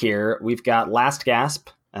black here, we've got Last Gasp,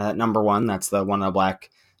 number 1. That's the 1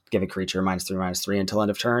 black, give a creature -3/-3 until end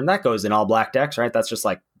of turn. That goes in all black decks, right? That's just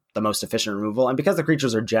like the most efficient removal. And because the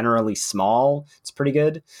creatures are generally small, it's pretty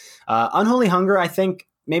good. Unholy Hunger, I think,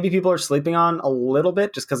 maybe people are sleeping on a little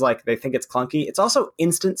bit just because like they think it's clunky. It's also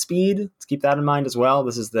instant speed. Let's keep that in mind as well.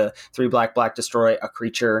 This is the 3 black destroy a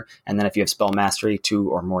creature, and then if you have spell mastery, 2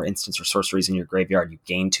 or more instants or sorceries in your graveyard, you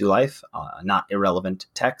gain 2 life. Not irrelevant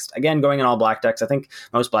text. Again, going in all black decks. I think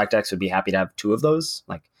most black decks would be happy to have 2 of those,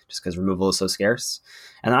 like just because removal is so scarce.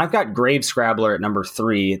 And then I've got Grave Scrabbler at number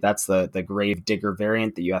 3. That's the Grave Digger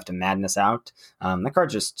variant that you have to madness out. That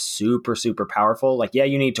card's just super, super powerful. Like, yeah,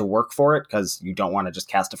 you need to work for it because you don't want to just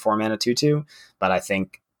cast a 4-mana 2/2. But I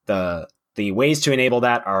think the ways to enable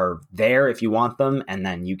that are there if you want them. And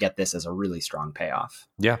then you get this as a really strong payoff.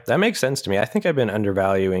 Yeah, that makes sense to me. I think I've been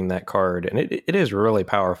undervaluing that card. And it is really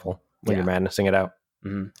powerful when you're madnessing it out.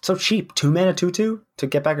 Mm-hmm. So cheap, 2-mana 2/2 to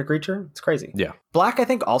get back a creature. It's crazy. Yeah. Black, I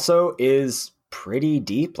think, also is pretty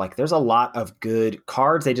deep. Like there's a lot of good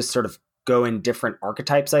cards. They just sort of go in different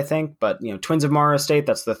archetypes, I think. But, you know, Twins of Mara State,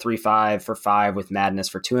 that's the 3/5 for 5 with Madness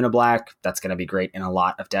for 2 and a black. That's going to be great in a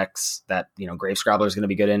lot of decks that, you know, Grave Scrabbler is going to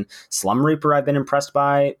be good in. Slum Reaper, I've been impressed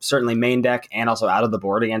by, certainly main deck and also out of the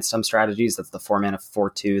board against some strategies. That's the 4-mana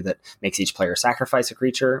 4/2 that makes each player sacrifice a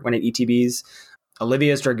creature when it ETBs.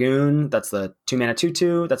 Olivia's Dragoon, that's the 2-mana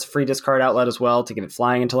 2/2. That's a free discard outlet as well to give it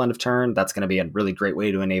flying until end of turn. That's going to be a really great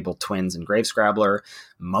way to enable Twins and Grave Scrabbler.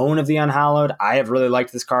 Moan of the Unhallowed. I have really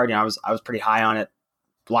liked this card. I was pretty high on it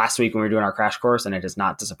last week when we were doing our crash course, and it has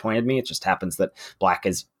not disappointed me. It just happens that black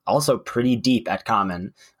is also pretty deep at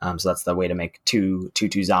common. So that's the way to make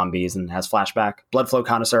 2/2 zombies and has flashback. Bloodflow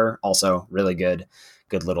Connoisseur, also really good.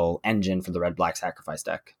 Good little engine for the red-black sacrifice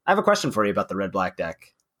deck. I have a question for you about the red-black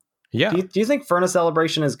deck. Yeah. Do you think Furnace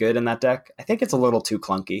Celebration is good in that deck? I think it's a little too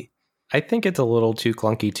clunky. I think it's a little too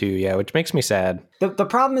clunky too, yeah, which makes me sad. The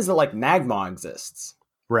problem is that like Magma exists.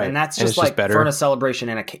 Right. And that's just like better. Furnace Celebration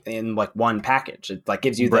in like one package. It like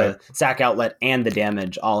gives you the sack outlet and the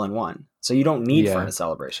damage all in one. So you don't need Furnace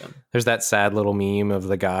Celebration. There's that sad little meme of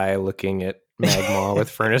the guy looking at Magma with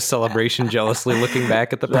Furnace Celebration jealously looking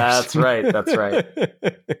back at the person. That's right.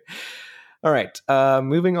 All right.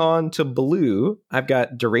 Moving on to blue, I've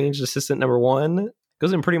got Deranged Assistant number 1.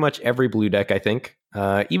 Goes in pretty much every blue deck, I think.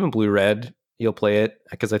 Even blue-red, you'll play it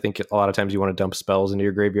because I think a lot of times you want to dump spells into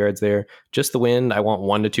your graveyards there. Just the Wind, I want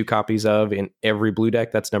 1 to 2 copies of in every blue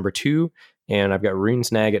deck. That's number 2. And I've got Rune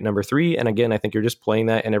Snag at number 3. And again, I think you're just playing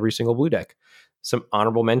that in every single blue deck. Some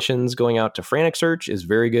honorable mentions going out to Frantic Search is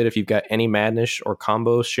very good if you've got any madness or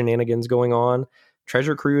combo shenanigans going on.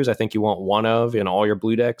 Treasure Cruise, I think you want 1 of in all your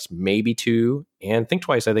blue decks, maybe 2. And Think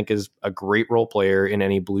Twice, I think, is a great role player in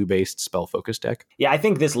any blue-based spell-focused deck. Yeah, I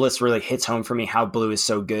think this list really hits home for me how blue is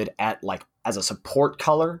so good at like as a support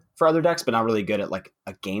color for other decks, but not really good at like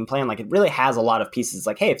a game plan. Like it really has a lot of pieces.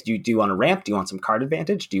 Like, hey, if you do want a ramp, do you want some card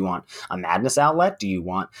advantage? Do you want a madness outlet? Do you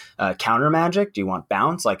want counter magic? Do you want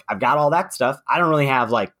bounce? Like I've got all that stuff. I don't really have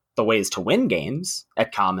like the ways to win games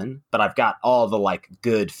at common, but I've got all the like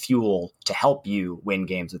good fuel to help you win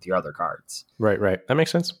games with your other cards. Right. That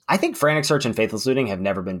makes sense. I think Frantic Search and Faithless Looting have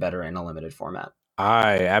never been better in a limited format.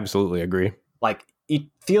 I absolutely agree. Like it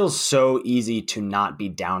feels so easy to not be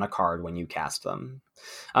down a card when you cast them.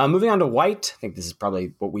 Moving on to white, I think this is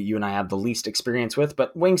probably what you and I have the least experience with,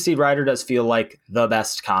 but Wingsteed Rider does feel like the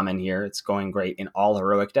best common here. It's going great in all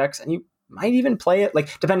heroic decks, and you might even play it,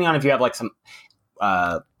 like depending on if you have like some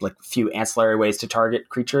like few ancillary ways to target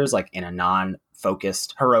creatures, like in a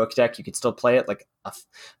non-focused heroic deck, you could still play it. Like a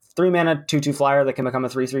 3-mana 2/2 flyer that can become a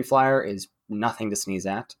 3/3 flyer is nothing to sneeze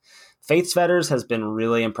at. Faith's Fetters has been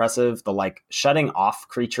really impressive. The like shutting off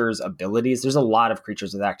creatures' abilities. There's a lot of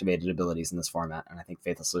creatures with activated abilities in this format, and I think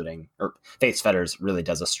Faithless Looting or Faith's Fetters really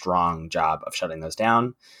does a strong job of shutting those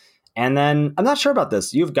down. And then I'm not sure about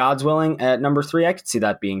this. You have God's Willing at number 3. I could see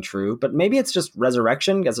that being true, but maybe it's just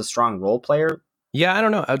Resurrection as a strong role player. Yeah, I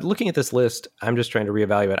don't know. Looking at this list, I'm just trying to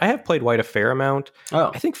reevaluate. I have played white a fair amount.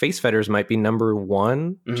 I think Face Fetters might be number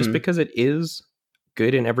 1 just because it is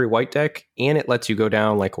good in every white deck and it lets you go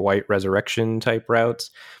down like white resurrection type routes.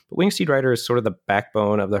 But Wingsteed Rider is sort of the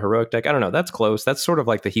backbone of the heroic deck. I don't know. That's close. That's sort of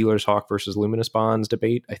like the Healer's Hawk versus Luminous Bonds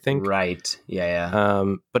debate, I think. Right. Yeah.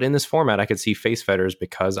 But in this format, I could see Face Fetters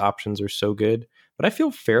because options are so good. But I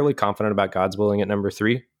feel fairly confident about God's Willing at number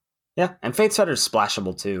 3. Yeah, and Faith's Fetter is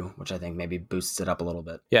splashable too, which I think maybe boosts it up a little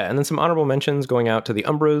bit. Yeah, and then some honorable mentions going out to the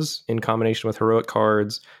Umbras in combination with heroic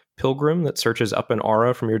cards. Pilgrim that searches up an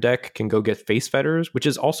aura from your deck can go get Face Fetters, which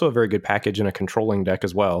is also a very good package in a controlling deck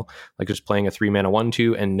as well. Like just playing a 3-mana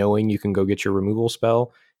 1/2 and knowing you can go get your removal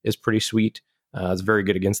spell is pretty sweet. It's very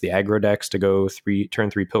good against the aggro decks to go turn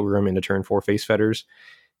 3 Pilgrim into turn 4 Face Fetters.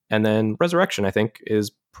 And then Resurrection, I think,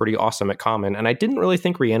 is pretty awesome at common. And I didn't really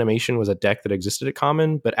think Reanimation was a deck that existed at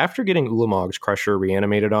common, but after getting Ulamog's Crusher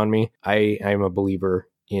reanimated on me, I am a believer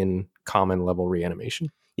in common level Reanimation.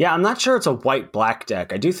 Yeah, I'm not sure it's a white-black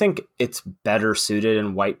deck. I do think it's better suited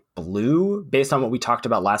in white-blue, based on what we talked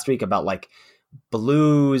about last week about like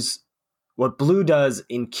what blue does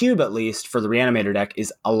in cube, at least for the Reanimator deck,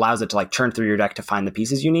 is allows it to like churn through your deck to find the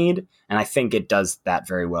pieces you need. And I think it does that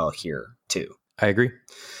very well here too. I agree.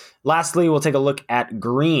 Lastly, we'll take a look at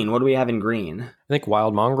green. What do we have in green? I think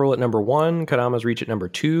Wild Mongrel at number 1, Kadama's Reach at number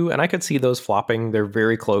 2, and I could see those flopping. They're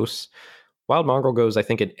very close. Wild Mongrel goes, I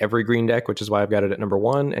think, in every green deck, which is why I've got it at number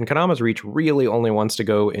 1, and Kadama's Reach really only wants to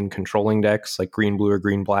go in controlling decks, like green-blue or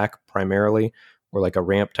green-black primarily, or like a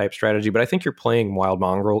ramp type strategy, but I think you're playing Wild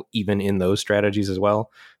Mongrel even in those strategies as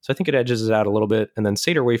well. So I think it edges it out a little bit. And then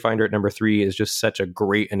Satyr Wayfinder at number 3 is just such a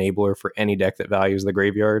great enabler for any deck that values the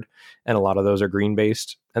graveyard. And a lot of those are green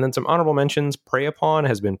based. And then some honorable mentions. Prey Upon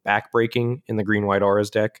has been backbreaking in the green-white auras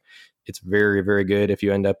deck. It's very, very good if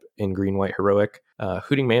you end up in green-white heroic.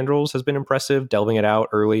 Hooting Mandrills has been impressive, delving it out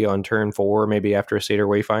early on turn 4, maybe after a Satyr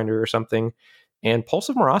Wayfinder or something. And Pulse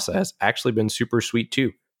of Marasa has actually been super sweet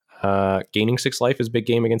too. Gaining 6 life is big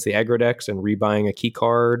game against the aggro decks, and rebuying a key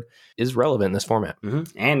card is relevant in this format.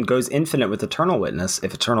 And goes infinite with Eternal Witness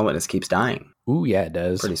if Eternal Witness keeps dying. Ooh, yeah, it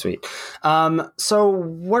does. Pretty sweet. So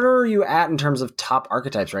what are you at in terms of top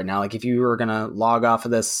archetypes right now? Like if you were going to log off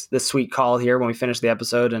of this sweet call here when we finish the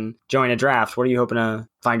episode and join a draft, what are you hoping to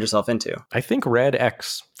find yourself into? I think red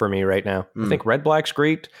X for me right now. I think red black's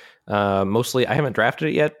great. Mostly, I haven't drafted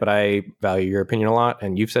it yet, but I value your opinion a lot,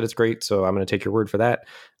 and you've said it's great, so I'm going to take your word for that.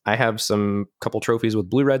 I have some couple trophies with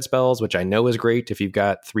blue-red spells, which I know is great if you've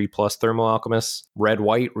got 3+ Thermal Alchemists.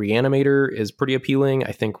 Red-white Reanimator is pretty appealing.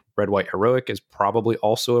 I think red-white Heroic is probably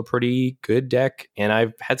also a pretty good deck, and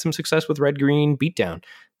I've had some success with red-green Beatdown,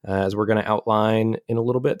 as we're going to outline in a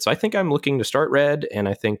little bit. So I think I'm looking to start red, and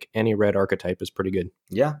I think any red archetype is pretty good.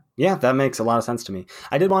 Yeah, that makes a lot of sense to me.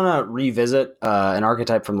 I did want to revisit an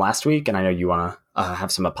archetype from last week, and I know you want to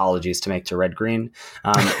have some apologies to make to red-green.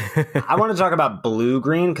 I want to talk about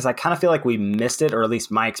blue-green because I kind of feel like we missed it, or at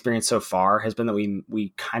least my experience so far has been that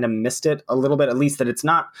we kind of missed it a little bit, at least that it's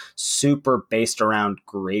not super based around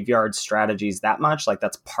graveyard strategies that much. Like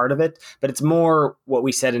that's part of it, but it's more what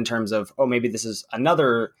we said in terms of, oh, maybe this is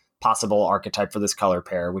another possible archetype for this color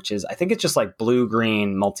pair, which is, I think it's just like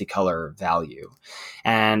blue-green multicolor value.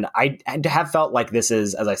 And I have felt like this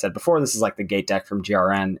is, as I said before, this is like the gate deck from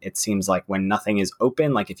GRN. It seems like when nothing is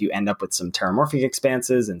open, like if you end up with some Terramorphic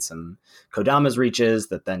Expanses and some Kodama's Reaches,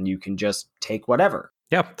 that then you can just take whatever.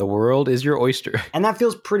 Yeah, the world is your oyster. And that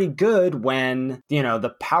feels pretty good when,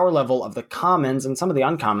 the power level of the commons and some of the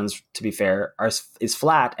uncommons, to be fair, is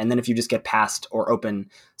flat. And then if you just get past or open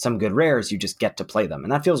some good rares, you just get to play them.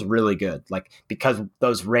 And that feels really good. Like, because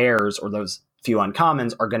those rares or those few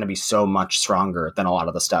uncommons are going to be so much stronger than a lot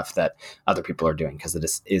of the stuff that other people are doing because it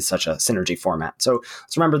is such a synergy format. So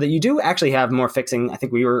let's remember that you do actually have more fixing. I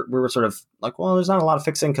think we were sort of like, well, there's not a lot of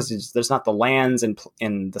fixing because there's not the lands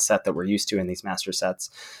in the set that we're used to in these master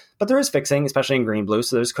sets. But there is fixing, especially in green-blue.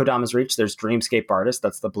 So there's Kodama's Reach, there's Dreamscape Artist,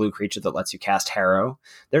 that's the blue creature that lets you cast Harrow.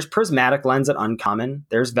 There's Prismatic Lens at uncommon.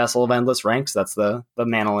 There's Vessel of Endless Ranks, that's the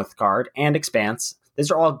Manolith card, and Expanse. These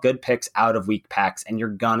are all good picks out of weak packs, and you're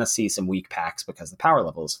gonna see some weak packs because the power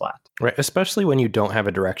level is flat. Right, especially when you don't have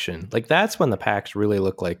a direction. Like, that's when the packs really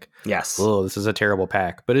look like, yes, oh, this is a terrible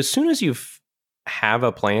pack. But as soon as you have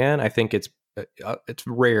a plan, I think it's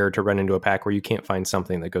rare to run into a pack where you can't find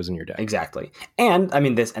something that goes in your deck. Exactly. And I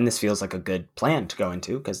mean, this feels like a good plan to go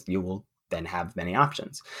into because you will then have many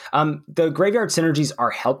options. The graveyard synergies are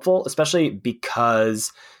helpful, especially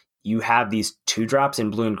because you have these 2-drops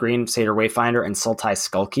in blue and green, Satyr Wayfinder and Sultai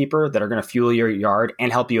Skullkeeper, that are going to fuel your yard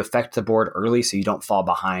and help you affect the board early so you don't fall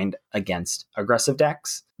behind against aggressive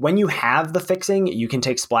decks. When you have the fixing, you can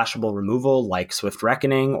take splashable removal like Swift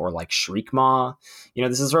Reckoning or like Shriekmaw.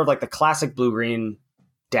 This is sort of like the classic blue-green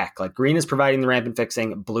deck. Like, green is providing the rampant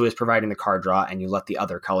fixing, blue is providing the card draw, and you let the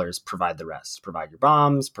other colors provide the rest. Provide your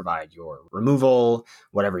bombs, provide your removal,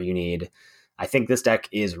 whatever you need. I think this deck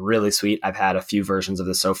is really sweet. I've had a few versions of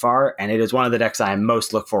this so far, and it is one of the decks I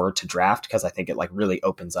most look forward to draft because I think it really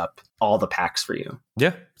opens up all the packs for you.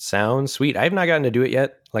 Yeah, sounds sweet. I have not gotten to do it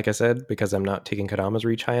yet, like I said, because I'm not taking Kodama's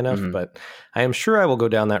Reach high enough, but I am sure I will go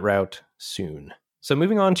down that route soon. So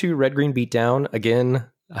moving on to red-green Beatdown. Again,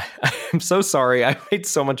 I'm so sorry. I made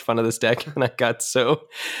so much fun of this deck, and I got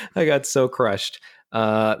so crushed.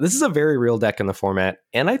 This is a very real deck in the format,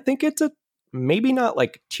 and I think it's maybe not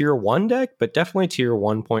like tier 1 deck, but definitely tier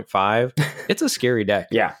 1.5. It's a scary deck.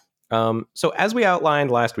 Yeah. So as we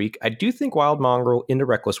outlined last week, I do think Wild Mongrel into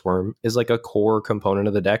Reckless Worm is like a core component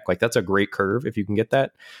of the deck. Like, that's a great curve if you can get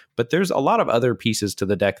that. But there's a lot of other pieces to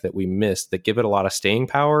the deck that we missed that give it a lot of staying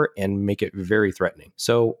power and make it very threatening.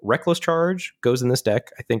 So Reckless Charge goes in this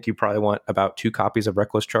deck. I think you probably want about 2 copies of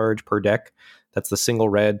Reckless Charge per deck. That's the single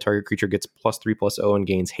red. Target creature gets +3/+0 and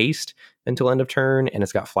gains haste until end of turn, and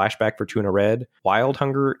it's got flashback for 2 and a red. Wild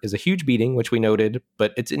Hunger is a huge beating, which we noted,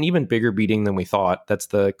 but it's an even bigger beating than we thought. That's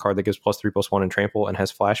the card that gives +3/+1 and trample and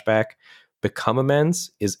has flashback. Become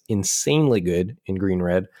Amends is insanely good in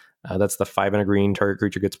green-red. That's the 5 and a green. Target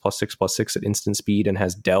creature gets +6/+6 at instant speed and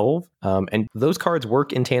has Delve. And those cards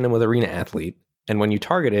work in tandem with Arena Athlete. And when you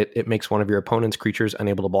target it, it makes one of your opponent's creatures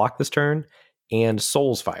unable to block this turn, and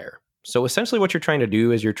Soul's Fire. So essentially what you're trying to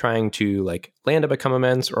do is you're trying to land a Become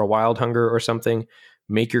Immense or a Wild Hunger or something,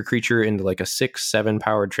 make your creature into a 6/7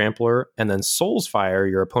 powered trampler, and then Soul's Fire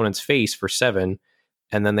your opponent's face for 7,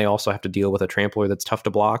 and then they also have to deal with a trampler that's tough to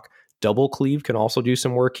block. Double Cleave can also do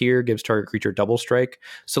some work here, gives target creature double strike.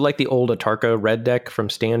 So like the old Atarka red deck from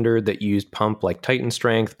Standard that used pump like Titan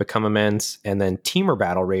Strength, Become Immense, and then Teamer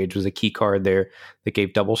Battle Rage was a key card there that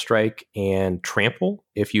gave double strike and trample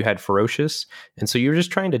if you had Ferocious. And so you're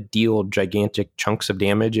just trying to deal gigantic chunks of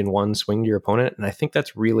damage in one swing to your opponent. And I think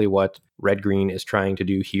that's really what red-green is trying to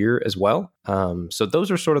do here as well. So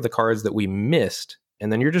those are sort of the cards that we missed.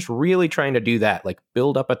 And then you're just really trying to do that, like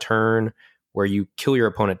build up a turn where you kill your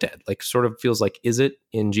opponent dead. Like sort of feels like, is it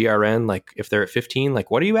in GRN? Like if they're at 15, like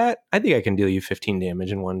what are you at? I think I can deal you 15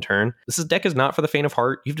 damage in one turn. Deck is not for the faint of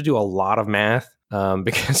heart. You have to do a lot of math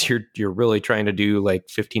because you're really trying to do like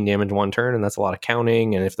 15 damage in one turn, and that's a lot of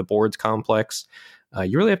counting. And if the board's complex,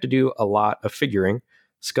 you really have to do a lot of figuring.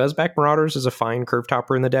 Scuzzback Marauders is a fine curve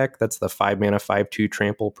topper in the deck. That's the 5-mana 5/2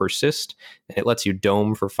 trample persist, and it lets you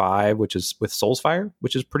dome for 5, which is with Soulsfire,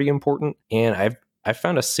 which is pretty important. And I've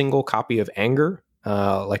found a single copy of Anger.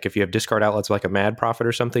 Like if you have discard outlets like a Mad Prophet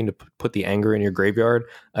or something to put the Anger in your graveyard,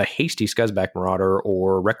 a hasty Scuzzback Marauder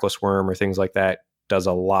or Reckless Worm or things like that does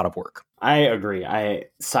a lot of work. I agree. I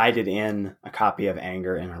sided in a copy of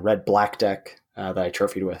Anger in a red-black deck that I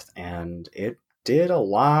trophied with, and it did a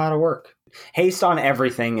lot of work. Haste on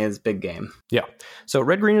everything is big game. Yeah. So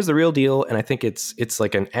red-green is the real deal, and I think it's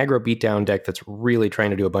like an aggro beatdown deck that's really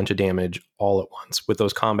trying to do a bunch of damage all at once with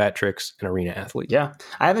those combat tricks and Arena Athlete. Yeah.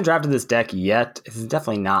 I haven't drafted this deck yet. This is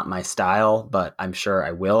definitely not my style, but I'm sure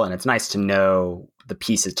I will, and it's nice to know the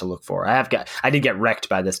pieces to look for. I did get wrecked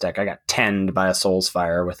by this deck. I got 10'd by a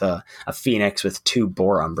Soulsfire with a Phoenix with 2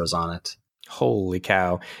 Boar Umbras on it. Holy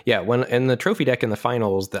cow. Yeah, when in the trophy deck in the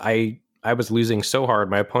finals, I was losing so hard.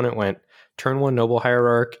 My opponent went turn 1 Noble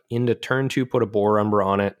Hierarch, into turn 2 put a Boar Umbra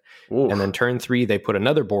on it, and then turn 3 they put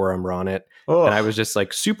another Boar Umbra on it, and I was just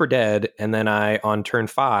like super dead. And then on turn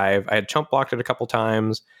 5 I had chump blocked it a couple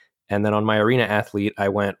times, and then on my Arena Athlete I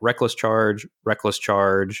went Reckless Charge,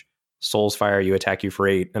 Soulsfire, you attack you for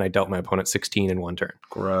 8, and I dealt my opponent 16 in one turn.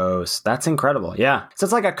 Gross. That's incredible. Yeah. So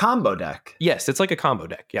it's like a combo deck. Yes, it's like a combo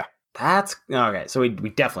deck. Yeah. That's okay. So we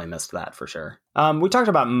definitely missed that for sure. We talked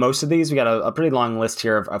about most of these. We got a pretty long list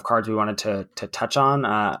here of cards we wanted to touch on.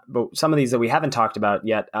 But some of these that we haven't talked about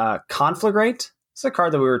yet. Conflagrate. It's a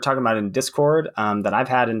card that we were talking about in Discord that I've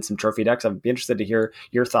had in some trophy decks. I'd be interested to hear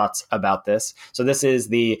your thoughts about this. So this is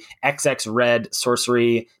the XX red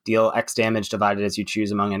sorcery, deal X damage divided as you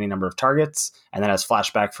choose among any number of targets, and then has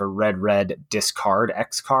flashback for red discard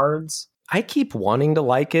X cards. I keep wanting to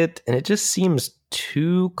like it, and it just seems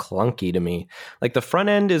too clunky to me. Like the front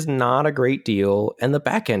end is not a great deal, and the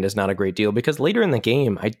back end is not a great deal, because later in the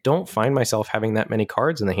game, I don't find myself having that many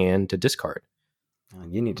cards in the hand to discard.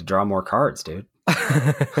 You need to draw more cards, dude.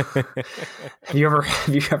 Have you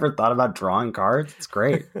ever thought about drawing cards? It's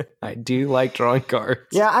great. I do like drawing cards.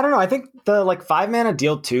 Yeah, I don't know. I think the 5-mana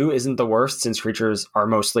deal 2 isn't the worst, since creatures are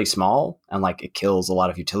mostly small and it kills a lot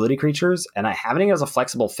of utility creatures. And having it as a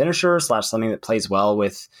flexible finisher / something that plays well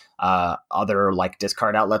with other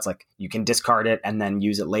discard outlets, like you can discard it and then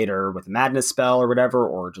use it later with a madness spell or whatever,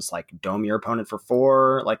 or just dome your opponent for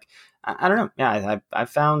 4. I don't know. Yeah, I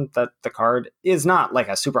found that the card is not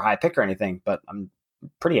a super high pick or anything, but I'm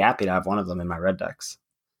pretty happy to have one of them in my red decks.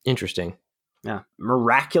 Interesting. Yeah.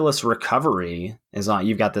 Miraculous Recovery is on.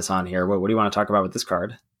 You've got this on here. What do you want to talk about with this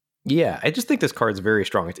card? Yeah, I just think this card's very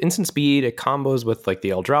strong. It's instant speed. It combos with the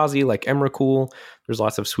Eldrazi, Emrakul. There's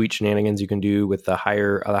lots of sweet shenanigans you can do with the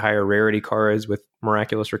higher rarity cards with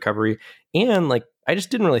Miraculous Recovery. And I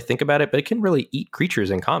just didn't really think about it, but it can really eat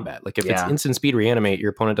creatures in combat. If it's instant speed reanimate,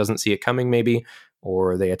 your opponent doesn't see it coming maybe,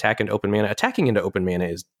 or they attack into open mana. Attacking into open mana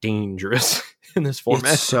is dangerous in this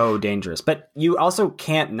format. It's so dangerous, but you also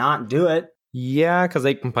can't not do it. Yeah, because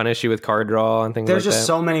they can punish you with card draw and things There's like that. There's just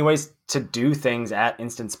so many ways to do things at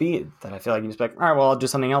instant speed that I feel like you just all right, well, I'll do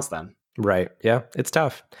something else then. Right. Yeah, it's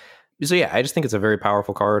tough. So yeah, I just think it's a very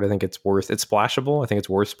powerful card. I think it's splashable. I think it's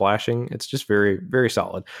worth splashing. It's just very, very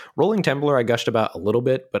solid. Rolling Templar I gushed about a little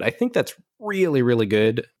bit, but I think that's really, really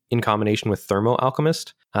good in combination with Thermo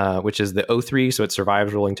Alchemist, which is the 0/3, so it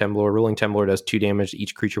survives Rolling Templar. Rolling Templar does 2 damage to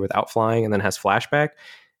each creature without flying and then has flashback.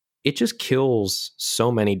 It just kills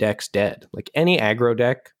so many decks dead. Any aggro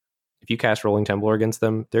deck, if you cast Rolling Templar against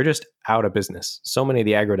them, they're just out of business. So many of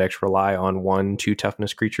the aggro decks rely on 1-2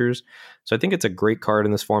 toughness creatures. So I think it's a great card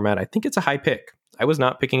in this format. I think it's a high pick. I was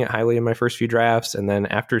not picking it highly in my first few drafts, and then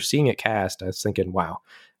after seeing it cast, I was thinking, wow,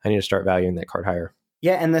 I need to start valuing that card higher.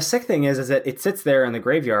 Yeah, and the sick thing is that it sits there in the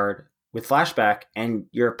graveyard with flashback, and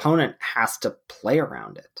your opponent has to play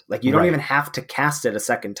around it. You don't even have to cast it a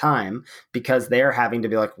second time, because they're having to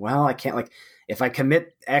be well, I can't, if I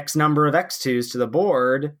commit X number of X2s to the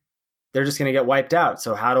board, they're just going to get wiped out.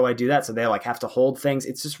 So how do I do that? So they like have to hold things.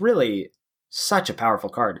 It's just really such a powerful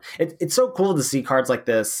card. It's so cool to see cards like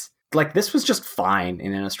this. Like this was just fine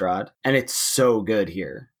in Innistrad, and it's so good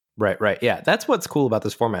here. Right. Yeah, that's what's cool about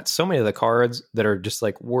this format. So many of the cards that are just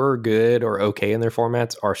like were good or okay in their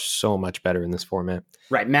formats are so much better in this format.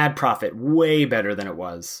 Right. Mad Prophet, way better than it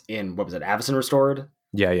was in, what was it, Avacyn Restored?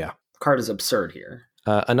 Yeah. The card is absurd here.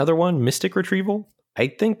 Another one, Mystic Retrieval. I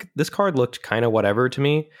think this card looked kind of whatever to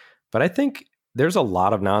me, but I think there's a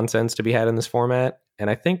lot of nonsense to be had in this format. And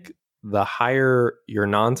I think the higher your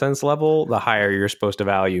nonsense level, the higher you're supposed to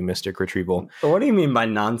value Mystic Retrieval. But what do you mean by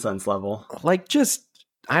nonsense level? Like just,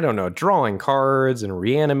 I don't know, drawing cards and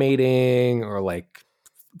reanimating or like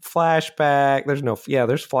flashback. There's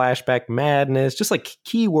flashback madness, just like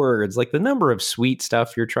keywords, like the number of sweet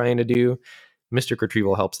stuff you're trying to do. Mystic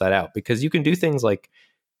Retrieval helps that out because you can do things like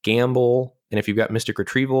gamble. And if you've got Mystic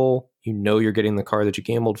Retrieval, you know you're getting the card that you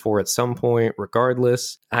gambled for at some point,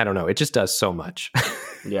 regardless. I don't know. It just does so much.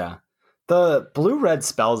 Yeah. The blue-red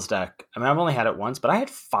spells deck, I mean, I've only had it once, but I had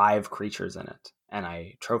 5 creatures in it, and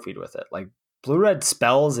I trophied with it. Like, blue-red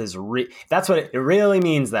spells is... that's what it really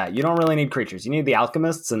means, that. You don't really need creatures. You need the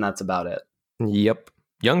alchemists, and that's about it. Yep.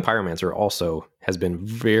 Young Pyromancer also has been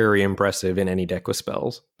very impressive in any deck with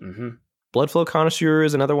spells. Mm-hmm. Bloodflow Connoisseur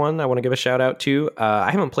is another one I want to give a shout out to.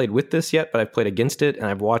 I haven't played with this yet, but I've played against it, and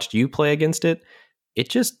I've watched you play against it. It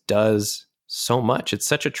just does so much. It's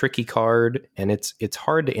such a tricky card, and it's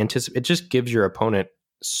hard to anticipate. It just gives your opponent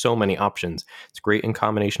so many options. It's great in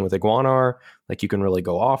combination with Iguanar. Like you can really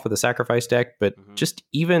go off with a sacrifice deck, but just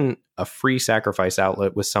even a free sacrifice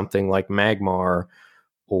outlet with something like Magmar,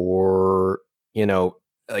 or, you know,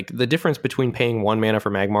 like the difference between paying 1 mana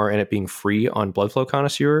for Magmar and it being free on Bloodflow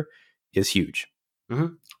Connoisseur is huge.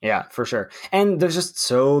 Mm-hmm. Yeah, for sure. And there's just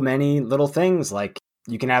so many little things, like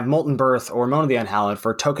you can have Molten Birth or Moan of the Unhallowed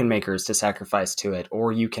for token makers to sacrifice to it,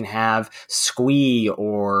 or you can have Squee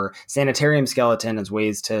or Sanitarium Skeleton as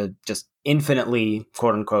ways to just infinitely,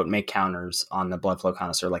 quote unquote, make counters on the Bloodflow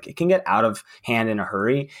Connoisseur. Like it can get out of hand in a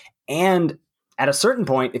hurry. And at a certain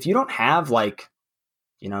point, if you don't have like,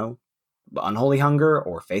 you know, Unholy Hunger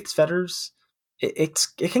or Faith's Fetters, it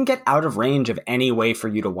can get out of range of any way for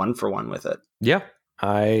you to 1-for-1 with it. Yeah,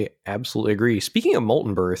 I absolutely agree. Speaking of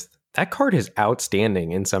Molten Birth, that card is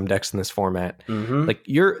outstanding in some decks in this format. Mm-hmm. Like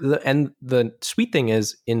the sweet thing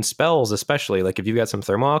is in spells, especially like if you've got some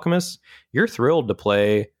Thermo Alchemists, you're thrilled to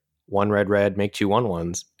play 1 red, make 2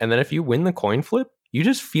 1/1s. And then if you win the coin flip, you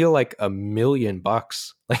just feel like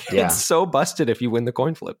 $1,000,000. Like It's so busted if you win the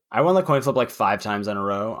coin flip. I won the coin flip like 5 times in a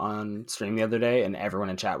row on stream the other day, and everyone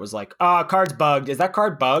in chat was like, card's bugged. Is that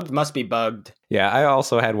card bugged? Must be bugged. Yeah, I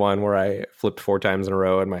also had one where I flipped 4 times in a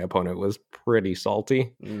row and my opponent was pretty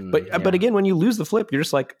salty. But again, when you lose the flip, you're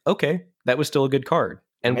just like, okay, that was still a good card.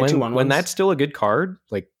 And when that's still a good card,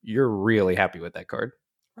 like you're really happy with that card.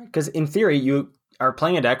 Right, because in theory, you are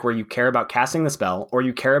playing a deck where you care about casting the spell, or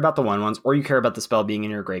you care about the 1/1s, or you care about the spell being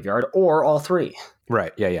in your graveyard, or all 3.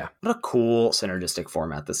 Right, yeah. What a cool synergistic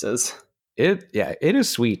format this is. It is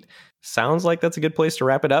sweet. Sounds like that's a good place to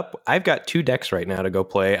wrap it up. I've got 2 decks right now to go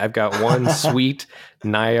play. I've got one sweet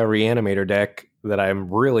Naya Reanimator deck that I'm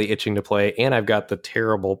really itching to play, and I've got the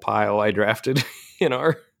terrible pile I drafted in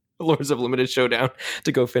our Lords of Limited Showdown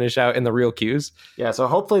to go finish out in the real queues. Yeah, so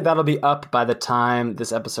hopefully that'll be up by the time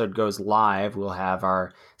this episode goes live. We'll have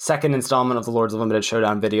our second installment of the Lords of Limited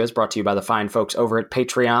Showdown videos brought to you by the fine folks over at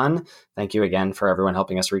Patreon. Thank you again for everyone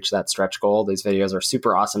helping us reach that stretch goal. These videos are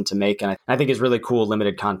super awesome to make, and I think is really cool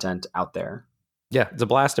limited content out there. Yeah, it's a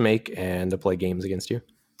blast to make and to play games against you.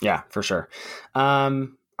 Yeah, for sure.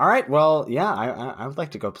 All right, well, yeah, I would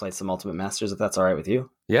like to go play some Ultimate Masters if that's all right with you.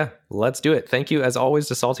 Yeah, let's do it. Thank you, as always,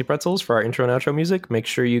 to Salty Pretzels for our intro and outro music. Make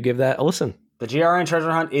sure you give that a listen. The GRN Treasure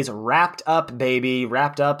Hunt is wrapped up, baby.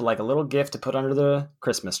 Wrapped up like a little gift to put under the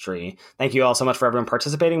Christmas tree. Thank you all so much for everyone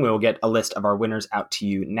participating. We will get a list of our winners out to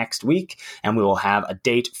you next week, and we will have a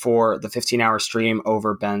date for the 15-hour stream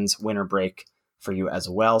over Ben's winter break for you as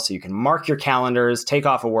well. So you can mark your calendars, take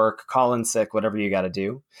off of work, call in sick, whatever you got to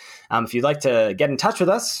do. If you'd like to get in touch with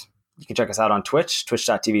us, you can check us out on Twitch,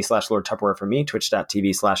 twitch.tv/Lord Tupperware for me,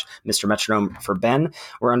 twitch.tv/Mr. Metronome for Ben.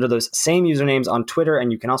 We're under those same usernames on Twitter,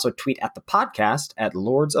 and you can also tweet at the podcast at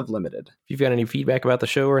Lords of Limited. If you've got any feedback about the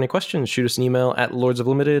show or any questions, shoot us an email at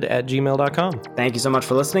lordsoflimited@gmail.com. Thank you so much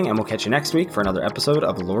for listening, and we'll catch you next week for another episode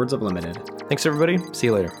of Lords of Limited. Thanks, everybody. See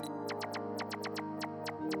you later.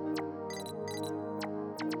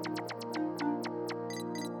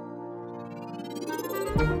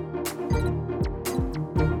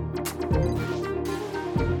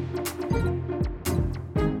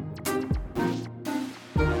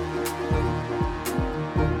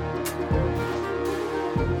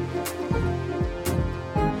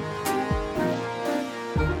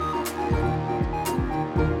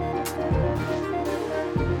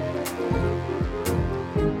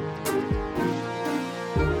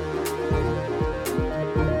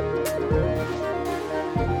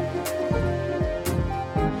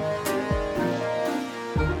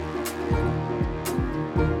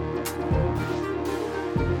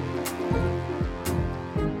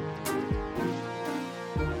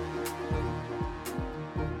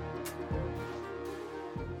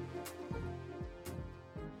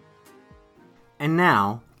 And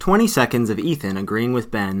now, 20 seconds of Ethan agreeing with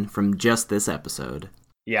Ben from just this episode.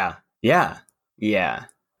 Yeah. Yeah. Yeah.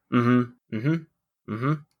 Mm-hmm. Mm-hmm.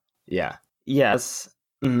 Mm-hmm. Yeah. Yes.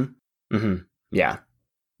 Mm-hmm. Mm-hmm. Yeah.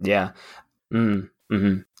 Yeah. Mm-hmm.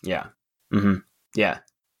 Mm-hmm. Yeah. Mm-hmm. Yeah.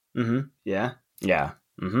 Mm-hmm. Yeah. Yeah.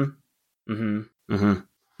 Mm-hmm. Mm-hmm. Mm-hmm.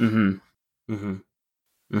 Mm-hmm.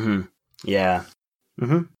 Mm-hmm. Mm-hmm. Yeah.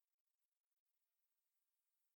 Mm-hmm.